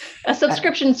process. A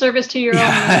subscription service to your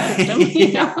own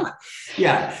system.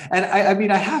 Yeah. And I mean,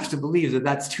 I have to believe that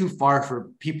that's too far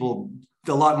for people,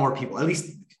 a lot more people, at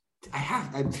least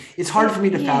it's hard for me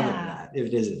to fathom that if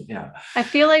it isn't. Yeah. I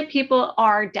feel like people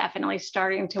are definitely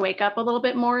starting to wake up a little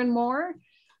bit more and more.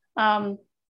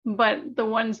 But the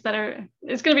ones that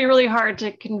it's going to be really hard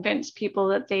to convince people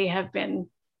that they have been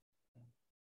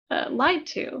lied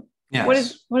to.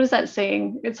 Yes. What is that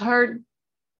saying? It's harder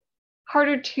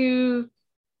to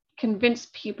convince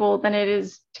people than it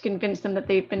is to convince them that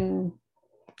they've been.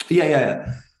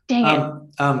 Yeah. Dang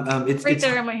it. It's right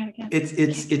there in my head again.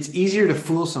 It's easier to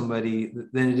fool somebody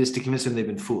than it is to convince them they've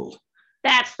been fooled.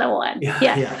 That's the one.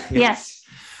 Yes.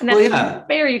 And that's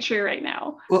very true right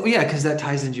now. Well, yeah, because that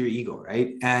ties into your ego,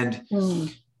 right? And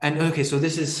okay, so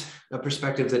this is a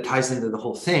perspective that ties into the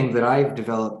whole thing that I've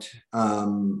developed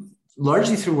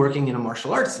largely through working in a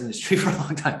martial arts industry for a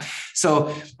long time.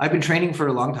 So I've been training for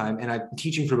a long time, and I've been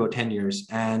teaching for about 10 years.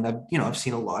 And I've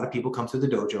seen a lot of people come through the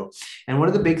dojo. And one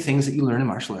of the big things that you learn in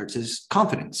martial arts is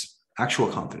confidence, actual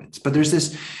confidence. But there's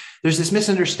this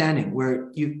misunderstanding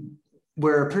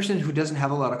where a person who doesn't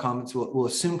have a lot of confidence will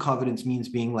assume confidence means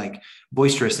being like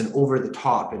boisterous and over the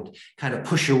top and kind of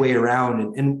push your way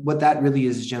around. And what that really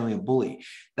is generally a bully.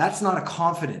 That's not a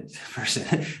confident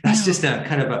person. That's just a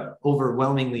kind of a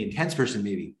overwhelmingly intense person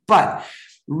maybe. But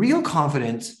real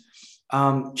confidence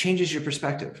changes your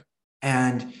perspective,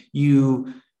 and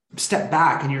you step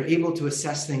back and you're able to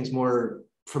assess things more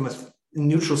from a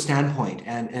neutral standpoint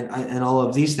and all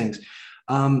of these things.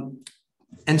 And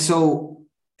so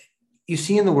I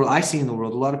see in the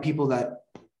world, a lot of people that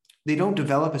they don't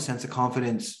develop a sense of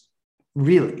confidence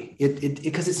really,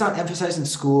 because it's not emphasized in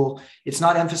school. It's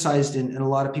not emphasized in a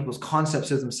lot of people's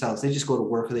concepts of themselves. They just go to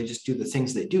work, or they just do the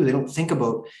things they do. They don't think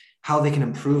about how they can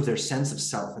improve their sense of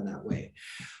self in that way.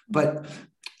 But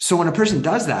so when a person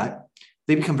does that,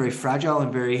 they become very fragile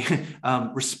and very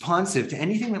responsive to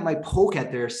anything that might poke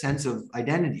at their sense of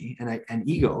identity and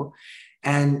ego.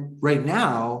 And right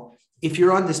now, if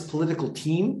you're on this political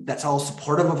team that's all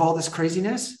supportive of all this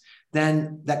craziness,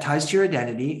 then that ties to your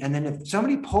identity. And then if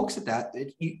somebody pokes at that,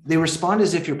 they respond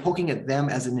as if you're poking at them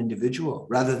as an individual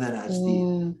rather than as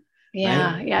the.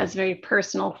 Yeah. Right? Yeah. It's very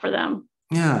personal for them.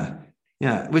 Yeah.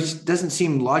 Yeah. Which doesn't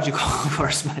seem logical, of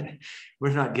course, but we're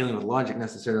not dealing with logic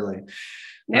necessarily.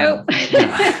 Nope.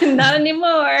 Not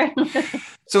anymore.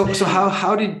 So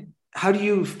how do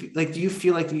you like, do you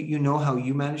feel like you know how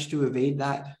you managed to evade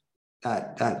that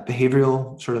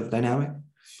behavioral sort of dynamic?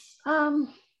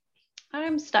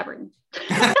 I'm stubborn.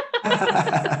 Okay.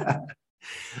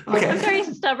 I'm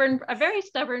a very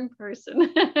stubborn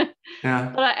person.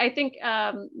 Yeah. But I think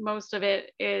most of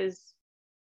it is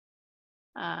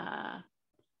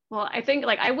I think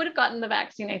like I would have gotten the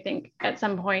vaccine, I think, at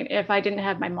some point if I didn't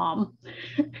have my mom,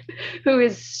 who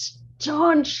is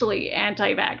staunchly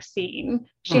anti-vaccine.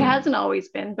 She hasn't always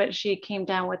been, but she came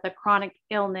down with a chronic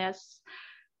illness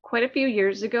quite a few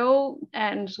years ago,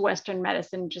 and Western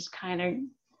medicine just kind of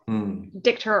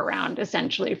dicked her around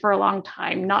essentially for a long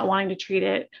time, not wanting to treat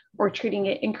it or treating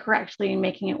it incorrectly and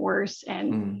making it worse.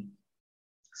 And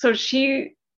so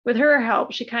she, with her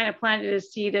help, she kind of planted a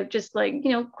seed of just like,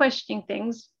 questioning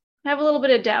things, have a little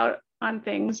bit of doubt on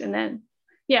things. And then,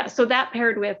 so that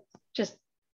paired with just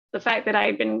the fact that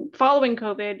I'd been following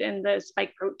COVID and the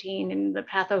spike protein and the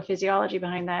pathophysiology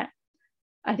behind that,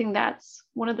 I think that's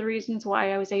one of the reasons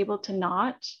why I was able to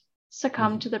not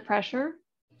succumb to the pressure.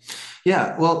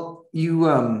 Yeah. Well, you,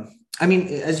 I mean,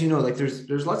 as you know, like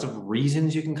there's lots of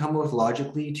reasons you can come up with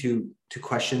logically to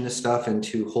question this stuff and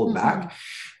to hold back.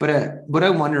 But what I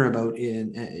wonder about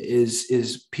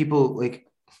is people like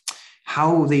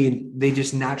how they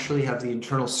just naturally have the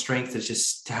internal strength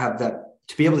to have that,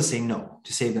 to be able to say no,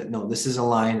 to say that, no, this is a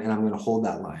line and I'm going to hold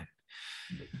that line.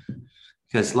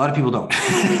 Because a lot of people don't.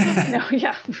 No,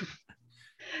 yeah.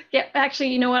 Yeah, actually,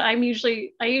 you know what? I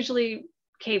usually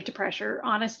cave to pressure,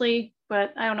 honestly.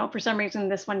 but I don't know, for some reason,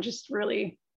 this one just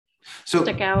really So,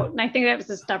 stuck out. And I think that was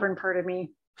the stubborn part of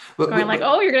me but, going like,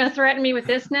 oh, you're going to threaten me with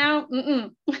this now?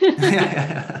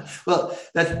 well,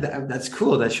 that's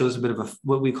cool. That shows a bit of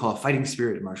what we call a fighting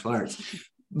spirit in martial arts.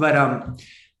 But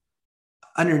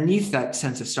underneath that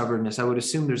sense of stubbornness, I would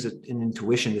assume there's an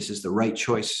intuition. This is the right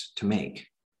choice to make.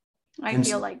 I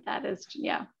feel like that is,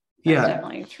 that's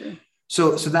definitely true.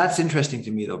 So that's interesting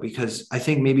to me though, because I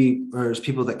think maybe there's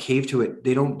people that cave to it,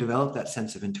 they don't develop that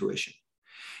sense of intuition.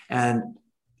 And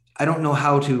I don't know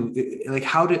how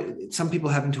do some people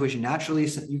have intuition naturally,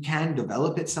 so you can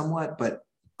develop it somewhat, but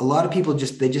a lot of people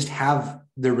they just have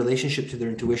their relationship to their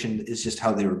intuition is just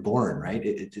how they were born, right?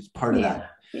 It's part of that.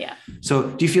 Yeah. So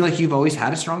do you feel like you've always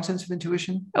had a strong sense of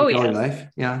intuition? Oh, yeah. All your life?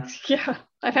 Yeah. Yeah.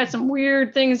 I've had some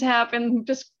weird things happen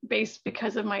just based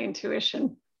because of my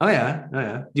intuition. Oh yeah.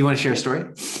 Do you want to share a story?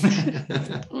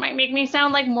 Might make me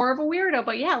sound like more of a weirdo,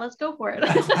 but yeah, let's go for it.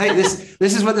 Hey, this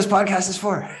is what this podcast is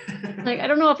for. Like, I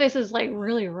don't know if this is like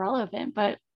really relevant,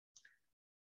 but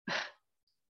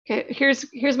okay,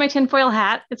 here's my tinfoil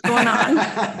hat. It's going on.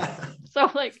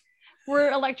 So like,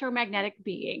 we're electromagnetic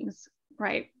beings,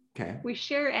 right? Okay. We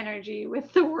share energy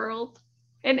with the world.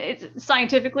 And it's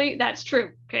scientifically, that's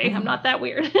true. Okay. I'm not that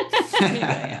weird. Maybe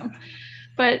I am.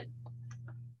 But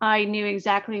I knew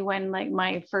exactly when like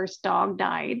my first dog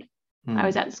died. I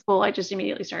was at school. I just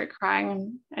immediately started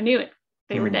crying. I knew it.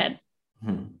 They were dead.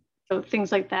 So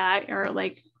things like that, or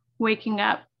like waking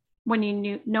up when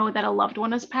you know that a loved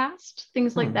one has passed,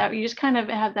 things like that. You just kind of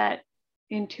have that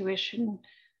intuition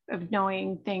of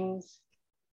knowing things.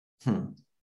 I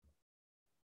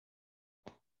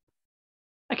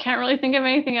can't really think of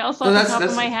anything else off the top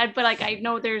of my head, but like I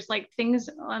know there's like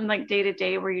things on like day to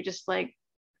day where you just like,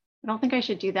 I don't think I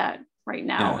should do that right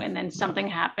now. And then something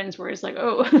happens where it's like,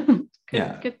 oh,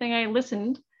 good thing I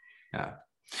listened. Yeah.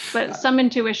 But some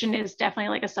intuition is definitely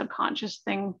like a subconscious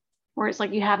thing where it's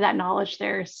like you have that knowledge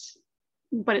there,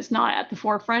 but it's not at the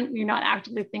forefront. You're not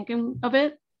actively thinking of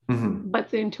it, but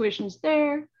the intuition's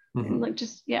there. And like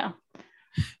just,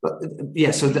 But yeah,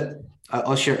 so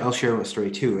I'll share a story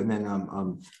too, and then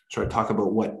try to talk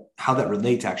about how that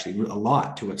relates actually a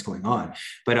lot to what's going on.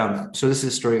 But so this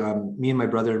is a story. Me and my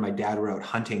brother and my dad were out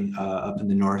hunting up in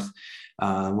the north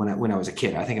when I was a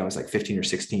kid. I think I was like 15 or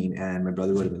 16, and my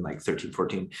brother would have been like 13,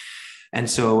 14. And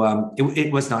so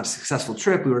it was not a successful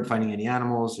trip. We weren't finding any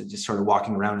animals, just sort of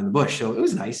walking around in the bush. So it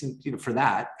was nice, and for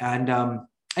that. And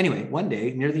anyway, one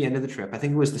day near the end of the trip, I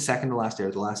think it was the second to last day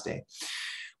or the last day,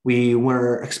 we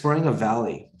were exploring a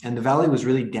valley, and the valley was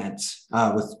really dense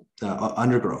with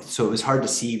undergrowth. So it was hard to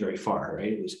see very far,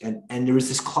 right? And there was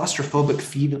this claustrophobic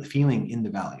feeling in the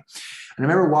valley. And I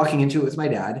remember walking into it with my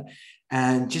dad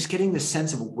and just getting this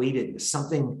sense of weightedness.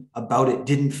 Something about it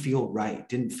didn't feel right.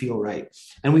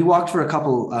 And we walked for a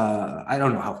couple, I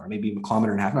don't know how far, maybe a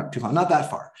kilometer and a half, not too far, not that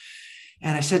far.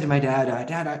 And I said to my dad,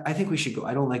 Dad, I think we should go.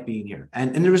 I don't like being here.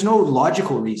 And there was no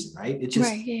logical reason, right? It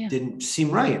just didn't seem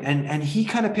right. And he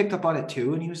kind of picked up on it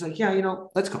too. And he was like, yeah,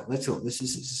 let's go. This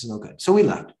is no good. So we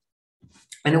left.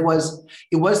 And it was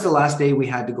the last day we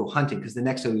had to go hunting, because the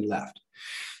next day we left.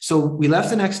 So we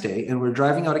left the next day, and we're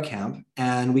driving out of camp,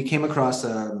 and we came across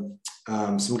some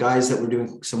guys that were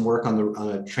doing some work on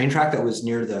a train track that was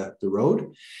near the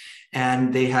road.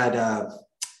 And they had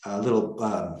a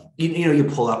little, you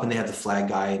pull up and they have the flag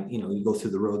guy, you go through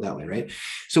the road that way, right?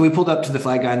 So we pulled up to the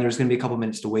flag guy, and there was going to be a couple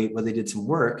minutes to wait while they did some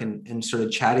work, and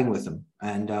started chatting with him,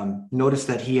 and noticed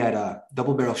that he had a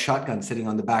double barrel shotgun sitting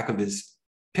on the back of his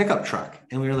pickup truck.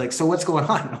 And we were like, so what's going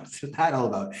on? What's that all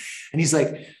about? And he's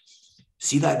like,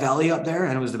 see that valley up there?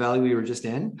 And it was the valley we were just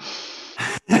in.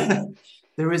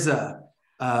 There was a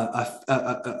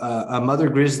mother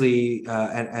grizzly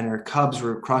and her cubs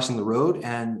were crossing the road,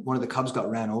 and one of the cubs got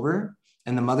ran over,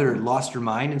 and the mother lost her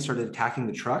mind and started attacking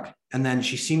the truck. And then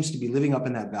she seems to be living up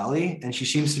in that valley, and she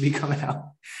seems to be coming out.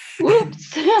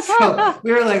 So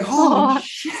we were like, holy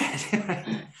shit.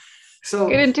 So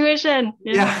good intuition.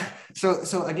 Yeah.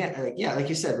 So again, like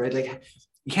you said, right? Like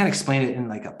you can't explain it in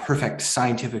like a perfect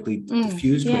scientifically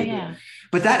diffused way.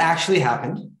 But that actually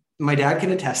happened. My dad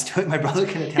can attest to it. My brother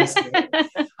can attest to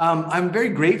it. I'm very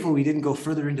grateful we didn't go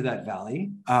further into that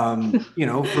valley,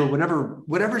 for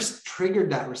whatever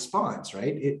triggered that response,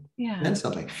 right? It meant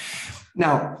something.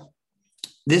 Now,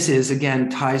 this again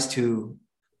ties to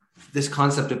this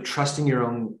concept of trusting your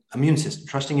own immune system,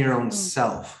 trusting your own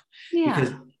self,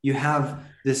 because you have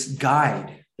this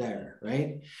guide there,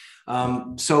 right?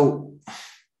 I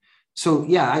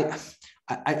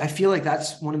feel like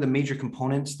that's one of the major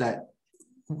components that,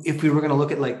 if we were going to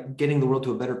look at like getting the world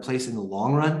to a better place in the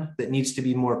long run, that needs to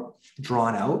be more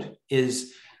drawn out,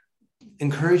 is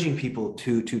encouraging people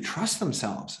to trust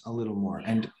themselves a little more,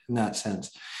 and in that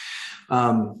sense.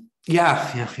 That's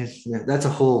a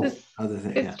whole other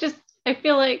thing. It's just, I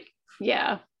feel like,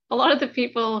 a lot of the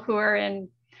people who are in,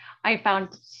 I found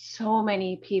so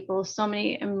many people, so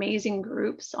many amazing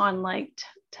groups on like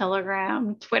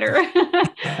Telegram, Twitter,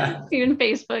 even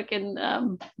Facebook,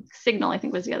 and Signal, I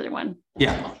think was the other one.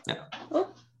 Yeah. Oh,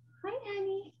 hi,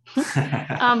 Annie.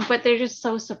 But they're just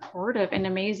so supportive and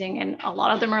amazing. And a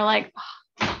lot of them are like,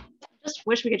 I just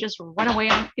wish we could just run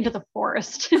away into the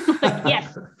forest. Like,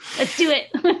 yes, let's do it.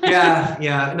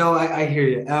 Yeah. No, I hear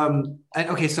you. And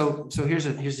okay, so here's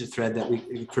a thread that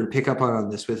we could pick up on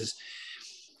this with. Is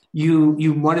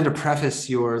you wanted to preface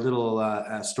your little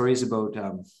stories about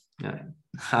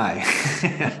hi.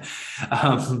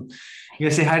 You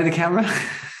gonna say hi to the camera?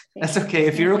 That's okay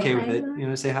if you're okay with it. You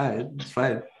know, say hi. It's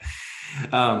fine.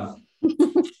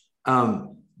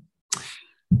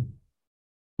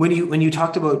 When you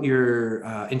talked about your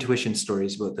intuition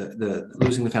stories about the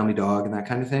losing the family dog and that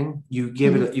kind of thing, you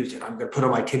give it. You said, "I'm going to put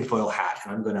on my tinfoil hat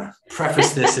and I'm going to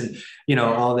preface this and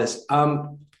all this."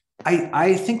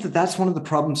 I think that's one of the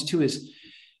problems too. Is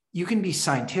you can be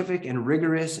scientific and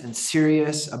rigorous and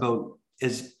serious about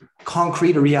as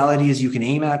concrete a reality as you can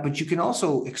aim at, but you can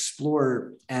also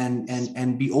explore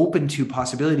and be open to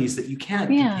possibilities that you can't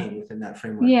contain within that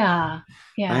framework. Yeah.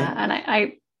 Right? And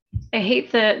I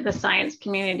hate the science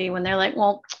community when they're like,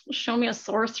 well, show me a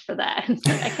source for that. It's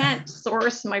like, I can't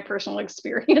source my personal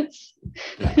experience.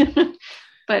 Yeah.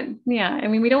 But I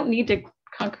mean, we don't need to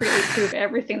concretely prove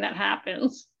everything that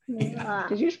happens. Yeah.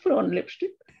 Did you just put on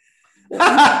lipstick?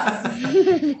 Well,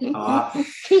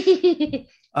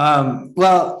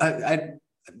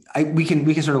 we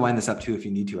can sort of wind this up too if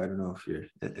you need to. I don't know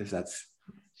if that's.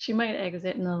 She might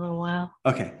exit in a little while.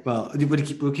 Okay. Well,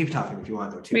 we'll keep talking if you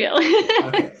want though too. Yeah.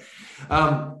 Okay.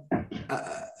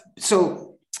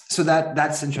 So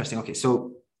that's interesting. Okay.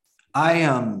 So I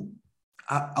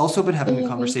also been having a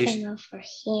conversation. Over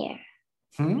here.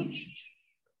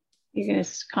 You're gonna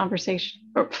conversation.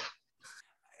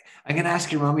 I'm gonna ask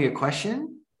your mommy a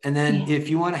question, and then if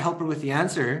you want to help her with the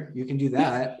answer, you can do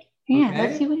that. Yeah. Okay?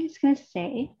 Let's see what he's gonna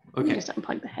say. Okay. Just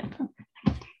unplug the headphone.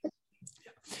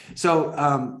 So,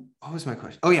 what was my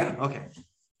question? Oh yeah. Okay.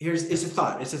 It's a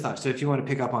thought. So if you want to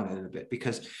pick up on it a bit,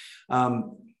 because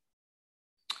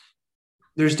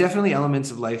there's definitely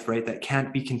elements of life, right, that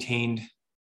can't be contained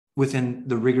within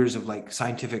the rigors of like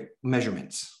scientific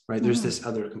measurements, right? There's this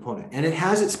other component, and it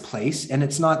has its place. And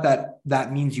it's not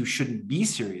that means you shouldn't be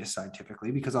serious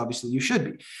scientifically, because obviously you should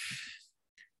be.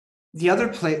 The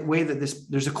other way that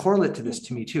there's a correlate to this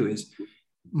to me too, is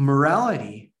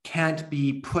morality can't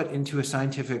be put into a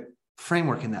scientific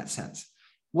framework in that sense.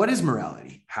 What is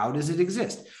morality? How does it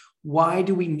exist? Why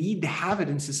do we need to have it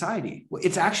in society? Well,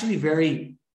 it's actually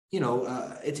very,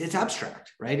 it's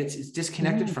abstract, right? It's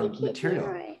disconnected from material.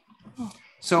 Right.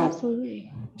 So,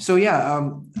 absolutely. So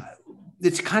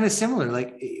it's kind of similar.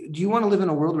 Like, do you want to live in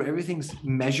a world where everything's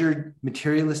measured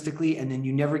materialistically, and then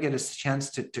you never get a chance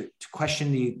to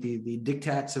question the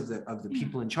diktats of the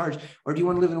people in charge? Or do you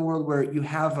want to live in a world where you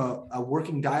have a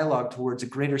working dialogue towards a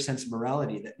greater sense of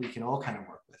morality that we can all kind of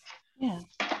work with? Yeah.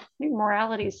 I think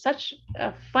morality is such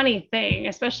a funny thing,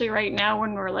 especially right now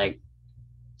when we're like,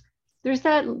 there's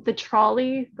the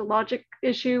trolley, the logic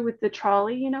issue with the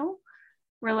trolley,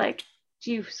 we're like,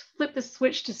 do you flip the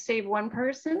switch to save one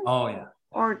person? Oh yeah.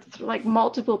 Or like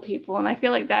multiple people? And I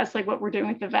feel like that's like what we're doing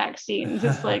with the vaccines.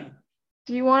 It's like,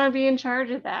 do you want to be in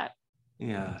charge of that?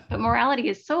 Yeah. But morality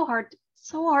is so hard to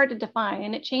define,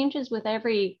 and it changes with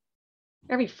every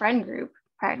friend group,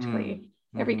 practically.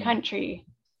 Every country,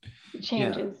 it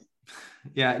changes.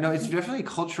 Yeah, no, it's definitely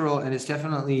cultural, and it's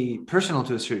definitely personal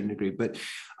to a certain degree. But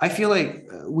I feel like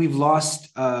we've lost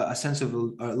a sense of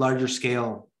a larger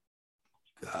scale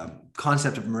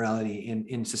concept of morality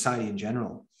in society in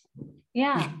general.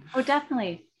 Yeah. Oh,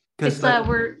 definitely. It's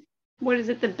what is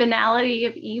it? The banality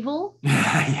of evil.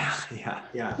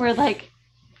 Yeah. Where like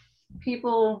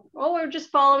people, are just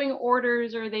following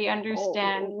orders, or they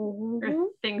understand or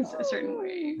things a certain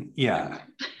way. Yeah.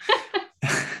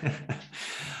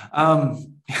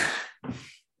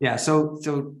 Yeah. So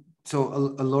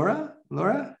Laura.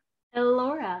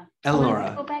 Elora.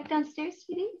 Go back downstairs,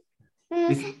 sweetie. I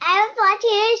was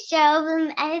watching a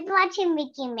show. I was watching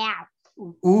Mickey Mouse.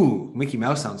 Ooh, Mickey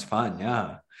Mouse sounds fun.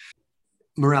 Yeah.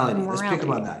 Morality. Let's pick up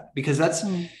on that, because that's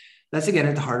again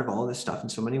at the heart of all this stuff in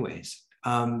so many ways.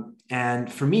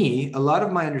 And for me, a lot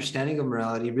of my understanding of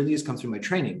morality really has come through my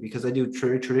training, because I do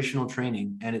traditional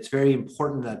training, and it's very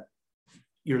important that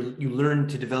you learn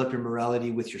to develop your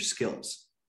morality with your skills.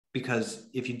 because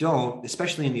if you don't,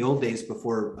 especially in the old days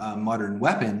before modern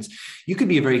weapons, you could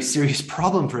be a very serious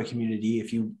problem for a community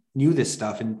if you knew this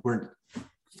stuff and weren't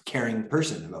caring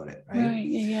person about it, right?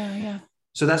 Yeah.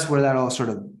 So that's where that all sort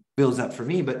of builds up for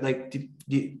me. But like,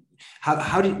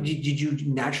 how did you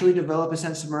naturally develop a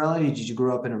sense of morality? Did you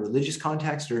grow up in a religious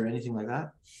context or anything like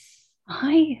that?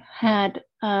 I had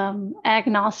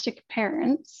agnostic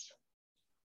parents.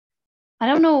 I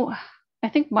don't know. I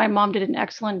think my mom did an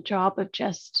excellent job of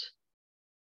just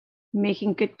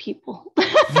making good people.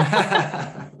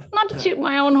 Not to toot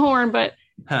my own horn, but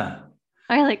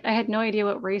I had no idea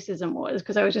what racism was,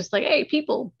 because I was just like, hey,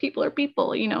 people are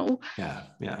people, you know. Yeah.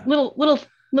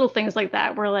 Little things like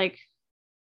that were like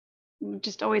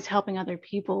just always helping other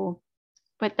people.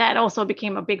 But that also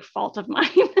became a big fault of mine,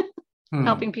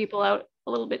 helping people out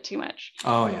a little bit too much.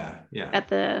 Oh yeah. At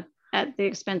the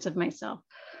expense of myself.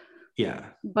 Yeah.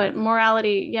 But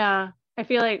morality, I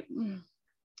feel like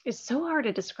it's so hard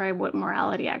to describe what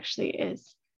morality actually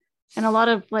is. And a lot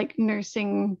of like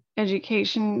nursing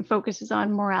education focuses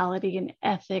on morality and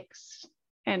ethics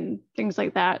and things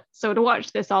like that. So to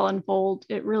watch this all unfold,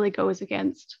 it really goes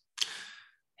against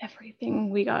everything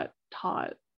we got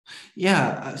taught.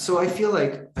 Yeah. So I feel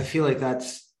like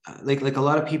that's like a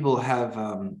lot of people have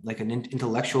like an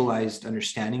intellectualized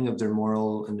understanding of their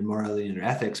moral and their morality and their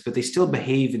ethics, but they still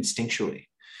behave instinctually.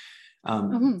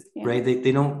 Right?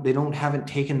 They haven't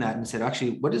taken that and said,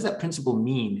 actually, what does that principle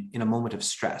mean in a moment of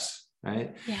stress?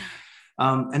 Right. Yeah.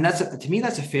 And to me,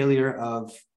 that's a failure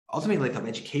of ultimately like of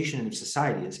education and of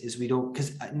society is we don't,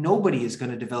 because nobody is going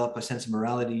to develop a sense of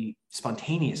morality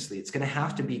spontaneously. It's going to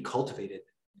have to be cultivated.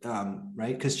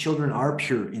 Right. Because children are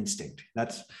pure instinct.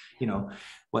 That's, you know,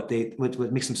 what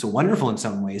makes them so wonderful in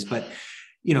some ways. But,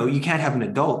 you know, you can't have an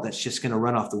adult that's just going to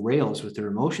run off the rails with their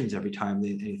emotions every time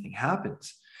anything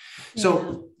happens. Yeah.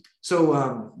 So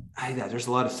there's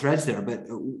a lot of threads there, but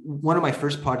one of my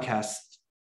first podcast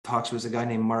talks was a guy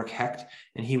named Mark Hecht,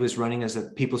 and he was running as a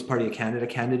People's Party of Canada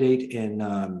candidate in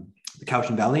the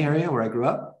Cowichan Valley area where I grew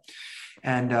up.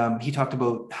 And he talked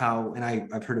about how, and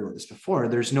I've heard about this before,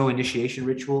 there's no initiation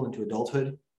ritual into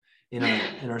adulthood in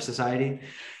our society.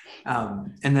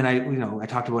 And then I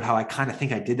talked about how I kind of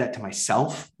think I did that to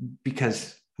myself,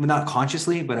 because not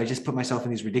consciously, but I just put myself in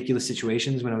these ridiculous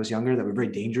situations when I was younger that were very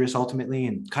dangerous ultimately,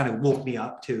 and kind of woke me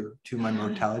up to my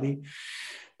mortality.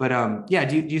 But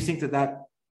do you think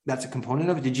that's a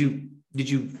component of it? Did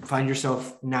you find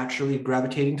yourself naturally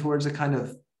gravitating towards a kind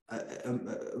of a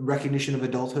recognition of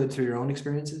adulthood through your own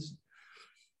experiences?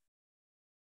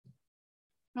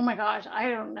 Oh my gosh, I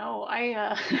don't know.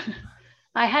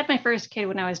 I had my first kid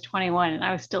when I was 21, and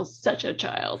I was still such a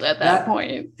child at that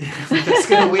point.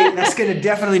 That's gonna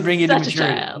definitely bring you to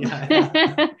maturity.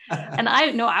 Yeah. And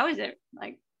I was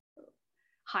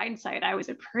hindsight, I was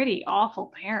a pretty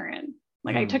awful parent.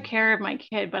 Like I took care of my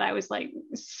kid, but I was like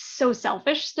so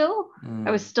selfish still. I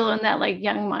was still in that like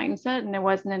young mindset. And it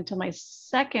wasn't until my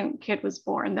second kid was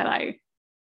born that I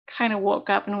kind of woke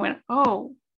up and went,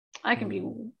 oh, I can be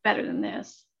better than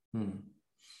this.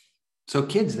 So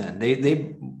kids then,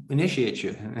 they initiate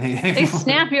you. They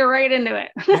snap you right into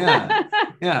it.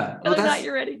 Yeah. Whether or not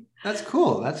you're ready. That's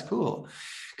cool.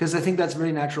 Because I think that's a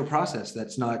very natural process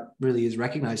that's not really as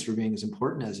recognized for being as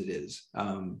important as it is.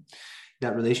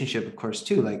 That relationship, of course,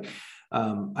 too. Like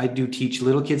I do teach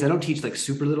little kids. I don't teach like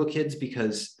super little kids,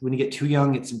 because when you get too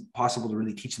young, it's impossible to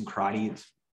really teach them karate.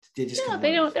 They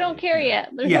don't care yet.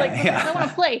 They're I want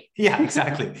to play. Yeah,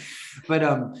 exactly. But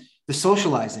the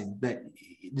socializing that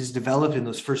is developed in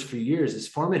those first few years is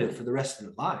formative for the rest of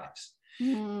their lives.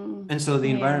 And so the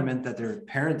environment that their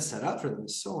parents set up for them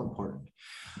is so important.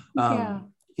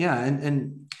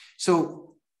 And so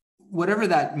whatever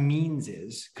that means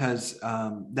is, because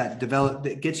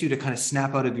that gets you to kind of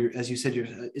snap out of your, as you said,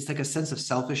 it's like a sense of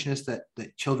selfishness that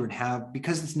children have,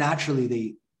 because it's naturally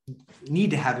they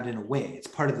need to have it in a way. It's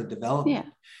part of the development.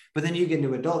 But then you get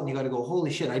into adult and you got to go,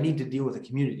 holy shit, I need to deal with a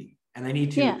community, and I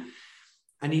need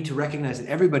to recognize that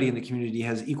everybody in the community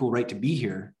has equal right to be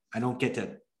here. I don't get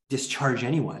to discharge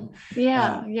anyone.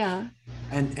 And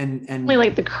really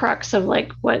like the crux of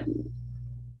like what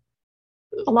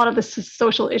a lot of the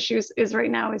social issues is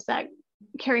right now is that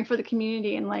caring for the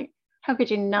community, and like, how could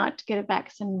you not get a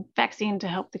vaccine to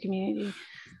help the community?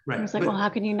 Right. It's like, well, how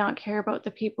can you not care about the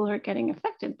people who are getting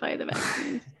affected by the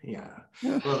vaccines?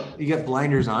 Well, you get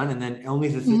blinders on, and then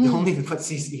only what's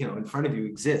in front of you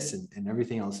exists, and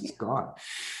everything else is gone.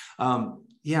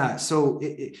 So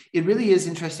it really is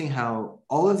interesting how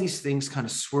all of these things kind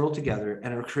of swirl together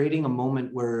and are creating a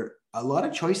moment where a lot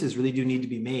of choices really do need to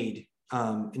be made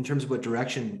in terms of what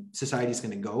direction society is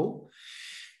going to go.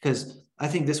 Because I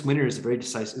think this winter is going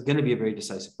to be a very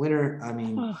decisive winter. I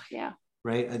mean,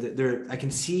 right. I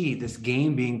can see this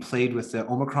game being played with the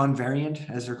Omicron variant,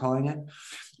 as they're calling it,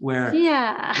 where,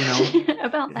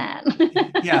 about that.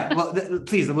 Yeah. Well,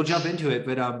 please, we'll jump into it.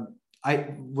 But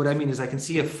what I mean is I can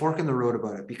see a fork in the road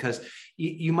about it, because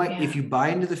you might, if you buy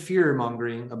into the fear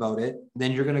mongering about it,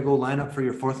 then you're going to go line up for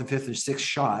your 4th and 5th or 6th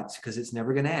shots because it's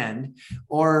never going to end.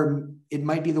 Or it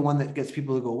might be the one that gets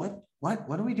people to go, what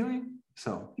are we doing?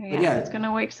 So, it's going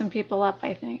to wake some people up,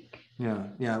 I think. Yeah.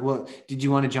 Yeah. Well, did you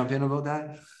want to jump in about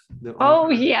that?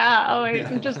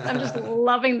 I'm just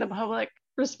loving the public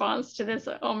response to this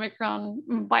Omicron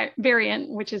variant,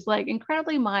 which is like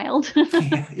incredibly mild.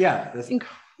 That's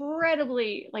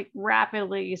incredibly like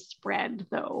rapidly spread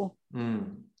though.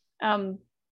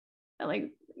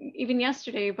 Like even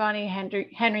yesterday, Bonnie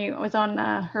Henry was on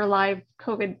her live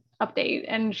COVID update,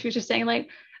 and she was just saying like,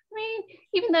 I mean,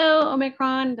 even though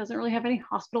Omicron doesn't really have any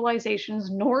hospitalizations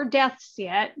nor deaths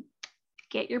yet,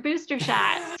 get your booster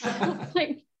shot.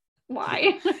 Like,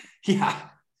 why?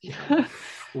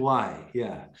 Why?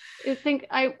 Yeah. I think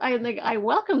I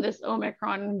welcome this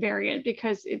Omicron variant,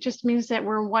 because it just means that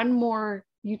we're one more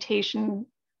mutation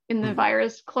in the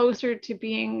virus closer to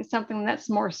being something that's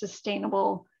more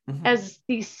sustainable as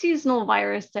the seasonal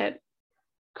virus that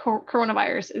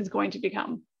coronavirus is going to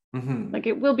become. Like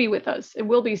it will be with us. It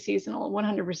will be seasonal,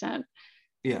 100%.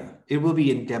 Yeah, it will be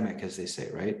endemic, as they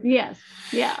say, right? Yes.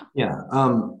 Yeah. Yeah.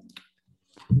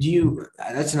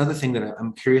 That's another thing that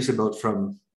I'm curious about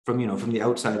from the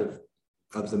outside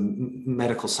of the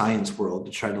medical science world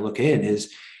to try to look in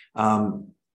is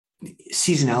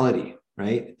seasonality,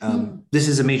 right? This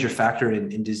is a major factor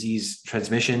in disease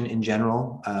transmission in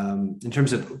general, in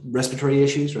terms of respiratory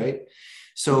issues, right?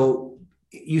 So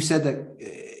you said that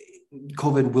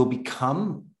COVID will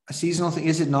become a seasonal thing.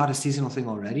 Is it not a seasonal thing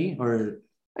already, or?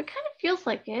 It kind of feels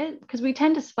like it, because we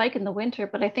tend to spike in the winter,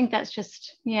 but I think that's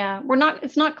just,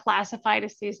 it's not classified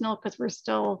as seasonal because we're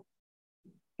still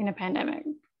in a pandemic.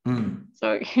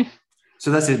 So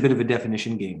that's a bit of a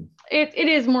definition game. It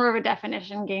is more of a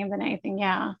definition game than anything.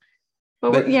 Yeah.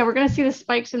 But we're going to see the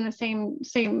spikes in the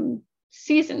same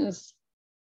seasons.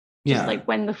 Just like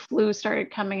when the flu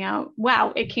started coming out.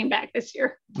 Wow, it came back this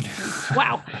year.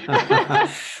 Wow.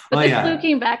 But the flu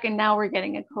came back, and now we're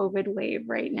getting a COVID wave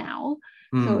right now.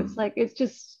 So it's like, it's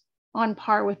just on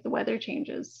par with the weather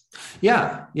changes.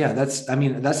 Yeah. That's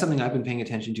something I've been paying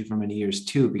attention to for many years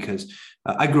too, because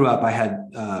I grew up, I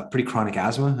had pretty chronic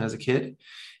asthma as a kid,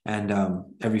 and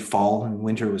every fall and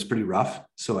winter was pretty rough.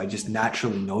 So I just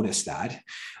naturally noticed that.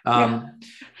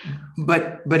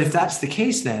 But if that's the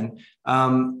case, then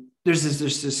there's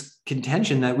this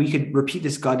contention that we could repeat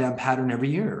this goddamn pattern every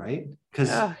year, right?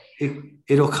 Because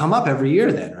it'll come up every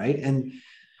year then, right? And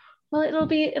well,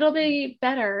 it'll be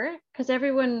better because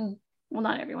everyone, well,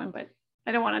 not everyone, but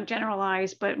I don't want to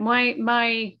generalize, but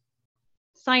my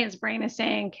science brain is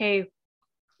saying, okay,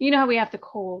 you know how we have the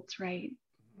colds, right?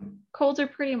 Colds are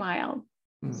pretty mild.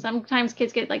 Sometimes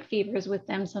kids get like fevers with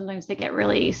them. Sometimes they get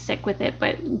really sick with it,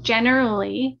 but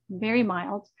generally very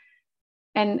mild.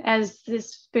 And as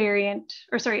this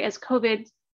as COVID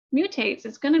mutates,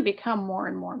 it's going to become more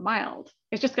and more mild.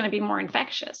 It's just going to be more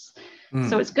infectious.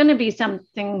 So it's going to be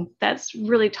something that's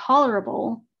really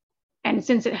tolerable. And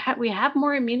since we have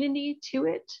more immunity to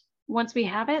it once we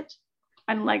have it,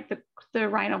 unlike the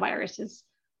rhinoviruses,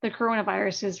 the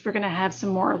coronaviruses, we're going to have some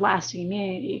more lasting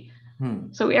immunity.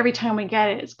 So every time we get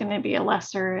it, it's going to be a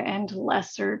lesser and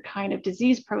lesser kind of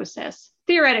disease process,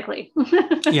 theoretically.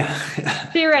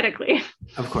 Theoretically.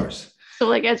 Of course. So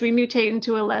like as we mutate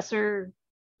into a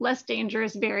less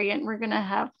dangerous variant, we're going to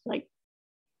have like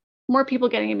more people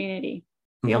getting immunity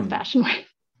the old-fashioned way.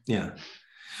 Yeah.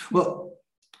 Well,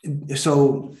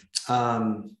 so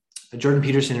Jordan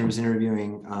Peterson was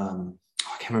interviewing, I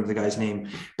can't remember the guy's name,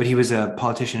 but he was a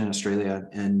politician in Australia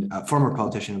and a former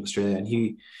politician in Australia. And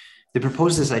they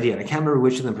proposed this idea. And I can't remember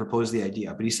which of them proposed the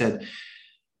idea, but he said,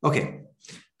 okay,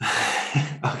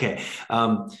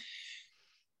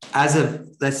 as of,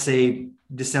 let's say,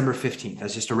 December 15th,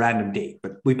 that's just a random date,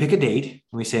 but we pick a date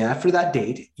and we say after that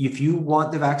date, if you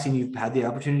want the vaccine, you've had the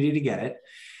opportunity to get it.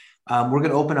 We're going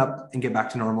to open up and get back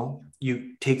to normal.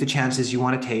 You take the chances you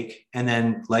want to take, and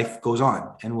then life goes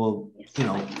on, and we'll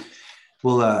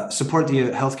support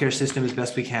the healthcare system as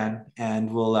best we can,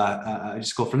 and we'll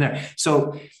just go from there.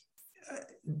 So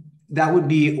that would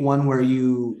be one where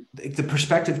the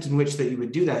perspective in which that you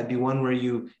would do that would be one where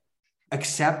you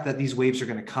accept that these waves are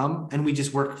going to come, and we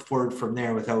just work forward from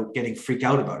there without getting freaked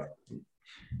out about it.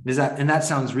 And that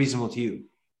sounds reasonable to you?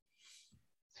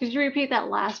 Could you repeat that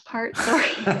last part? Sorry.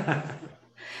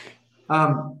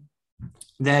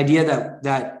 The idea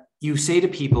that you say to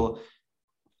people,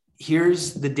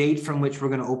 here's the date from which we're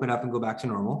going to open up and go back to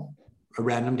normal, a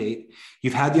random date.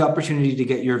 You've had the opportunity to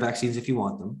get your vaccines if you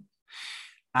want them.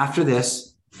 After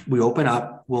this, we open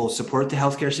up, we'll support the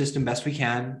healthcare system best we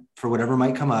can for whatever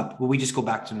might come up. Will we just go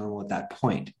back to normal at that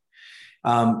point?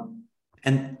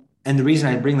 And the reason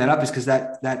I bring that up is because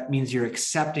that means you're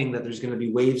accepting that there's going to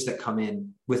be waves that come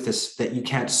in with this, that you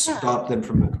can't stop them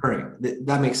from occurring.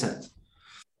 That makes sense.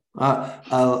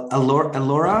 Elora,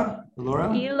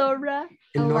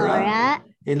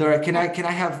 can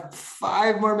I have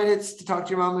 5 more minutes to talk to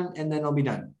your mom and then I'll be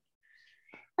done?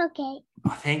 Okay.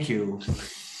 Oh, thank you.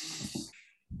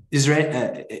 Is there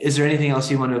anything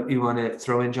else you want to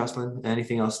throw in, Jocelyn?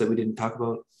 Anything else that we didn't talk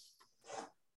about?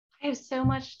 I have so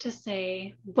much to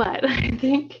say, but I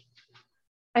think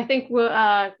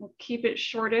we'll keep it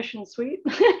shortish and sweet.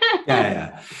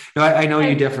 Yeah. No, I know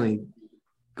you definitely.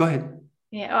 Go ahead.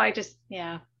 Yeah.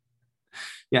 Oh,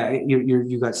 Yeah,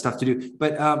 you got stuff to do,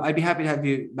 but I'd be happy to have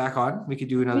you back on. We could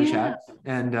do another chat,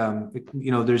 and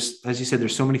there's, as you said,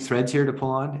 there's so many threads here to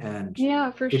pull on, and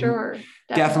yeah, for sure,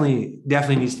 definitely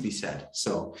needs to be said.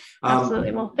 So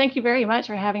absolutely. Well, thank you very much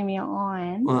for having me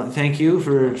on. Well, thank you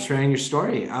for sharing your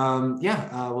story.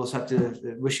 We'll just have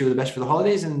to wish you the best for the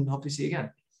holidays, and hopefully see you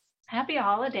again. Happy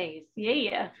holidays!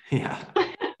 Yeah. Yeah.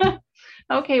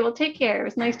 Okay. Well, take care. It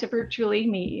was nice to virtually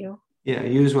meet you. Yeah,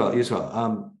 you as well.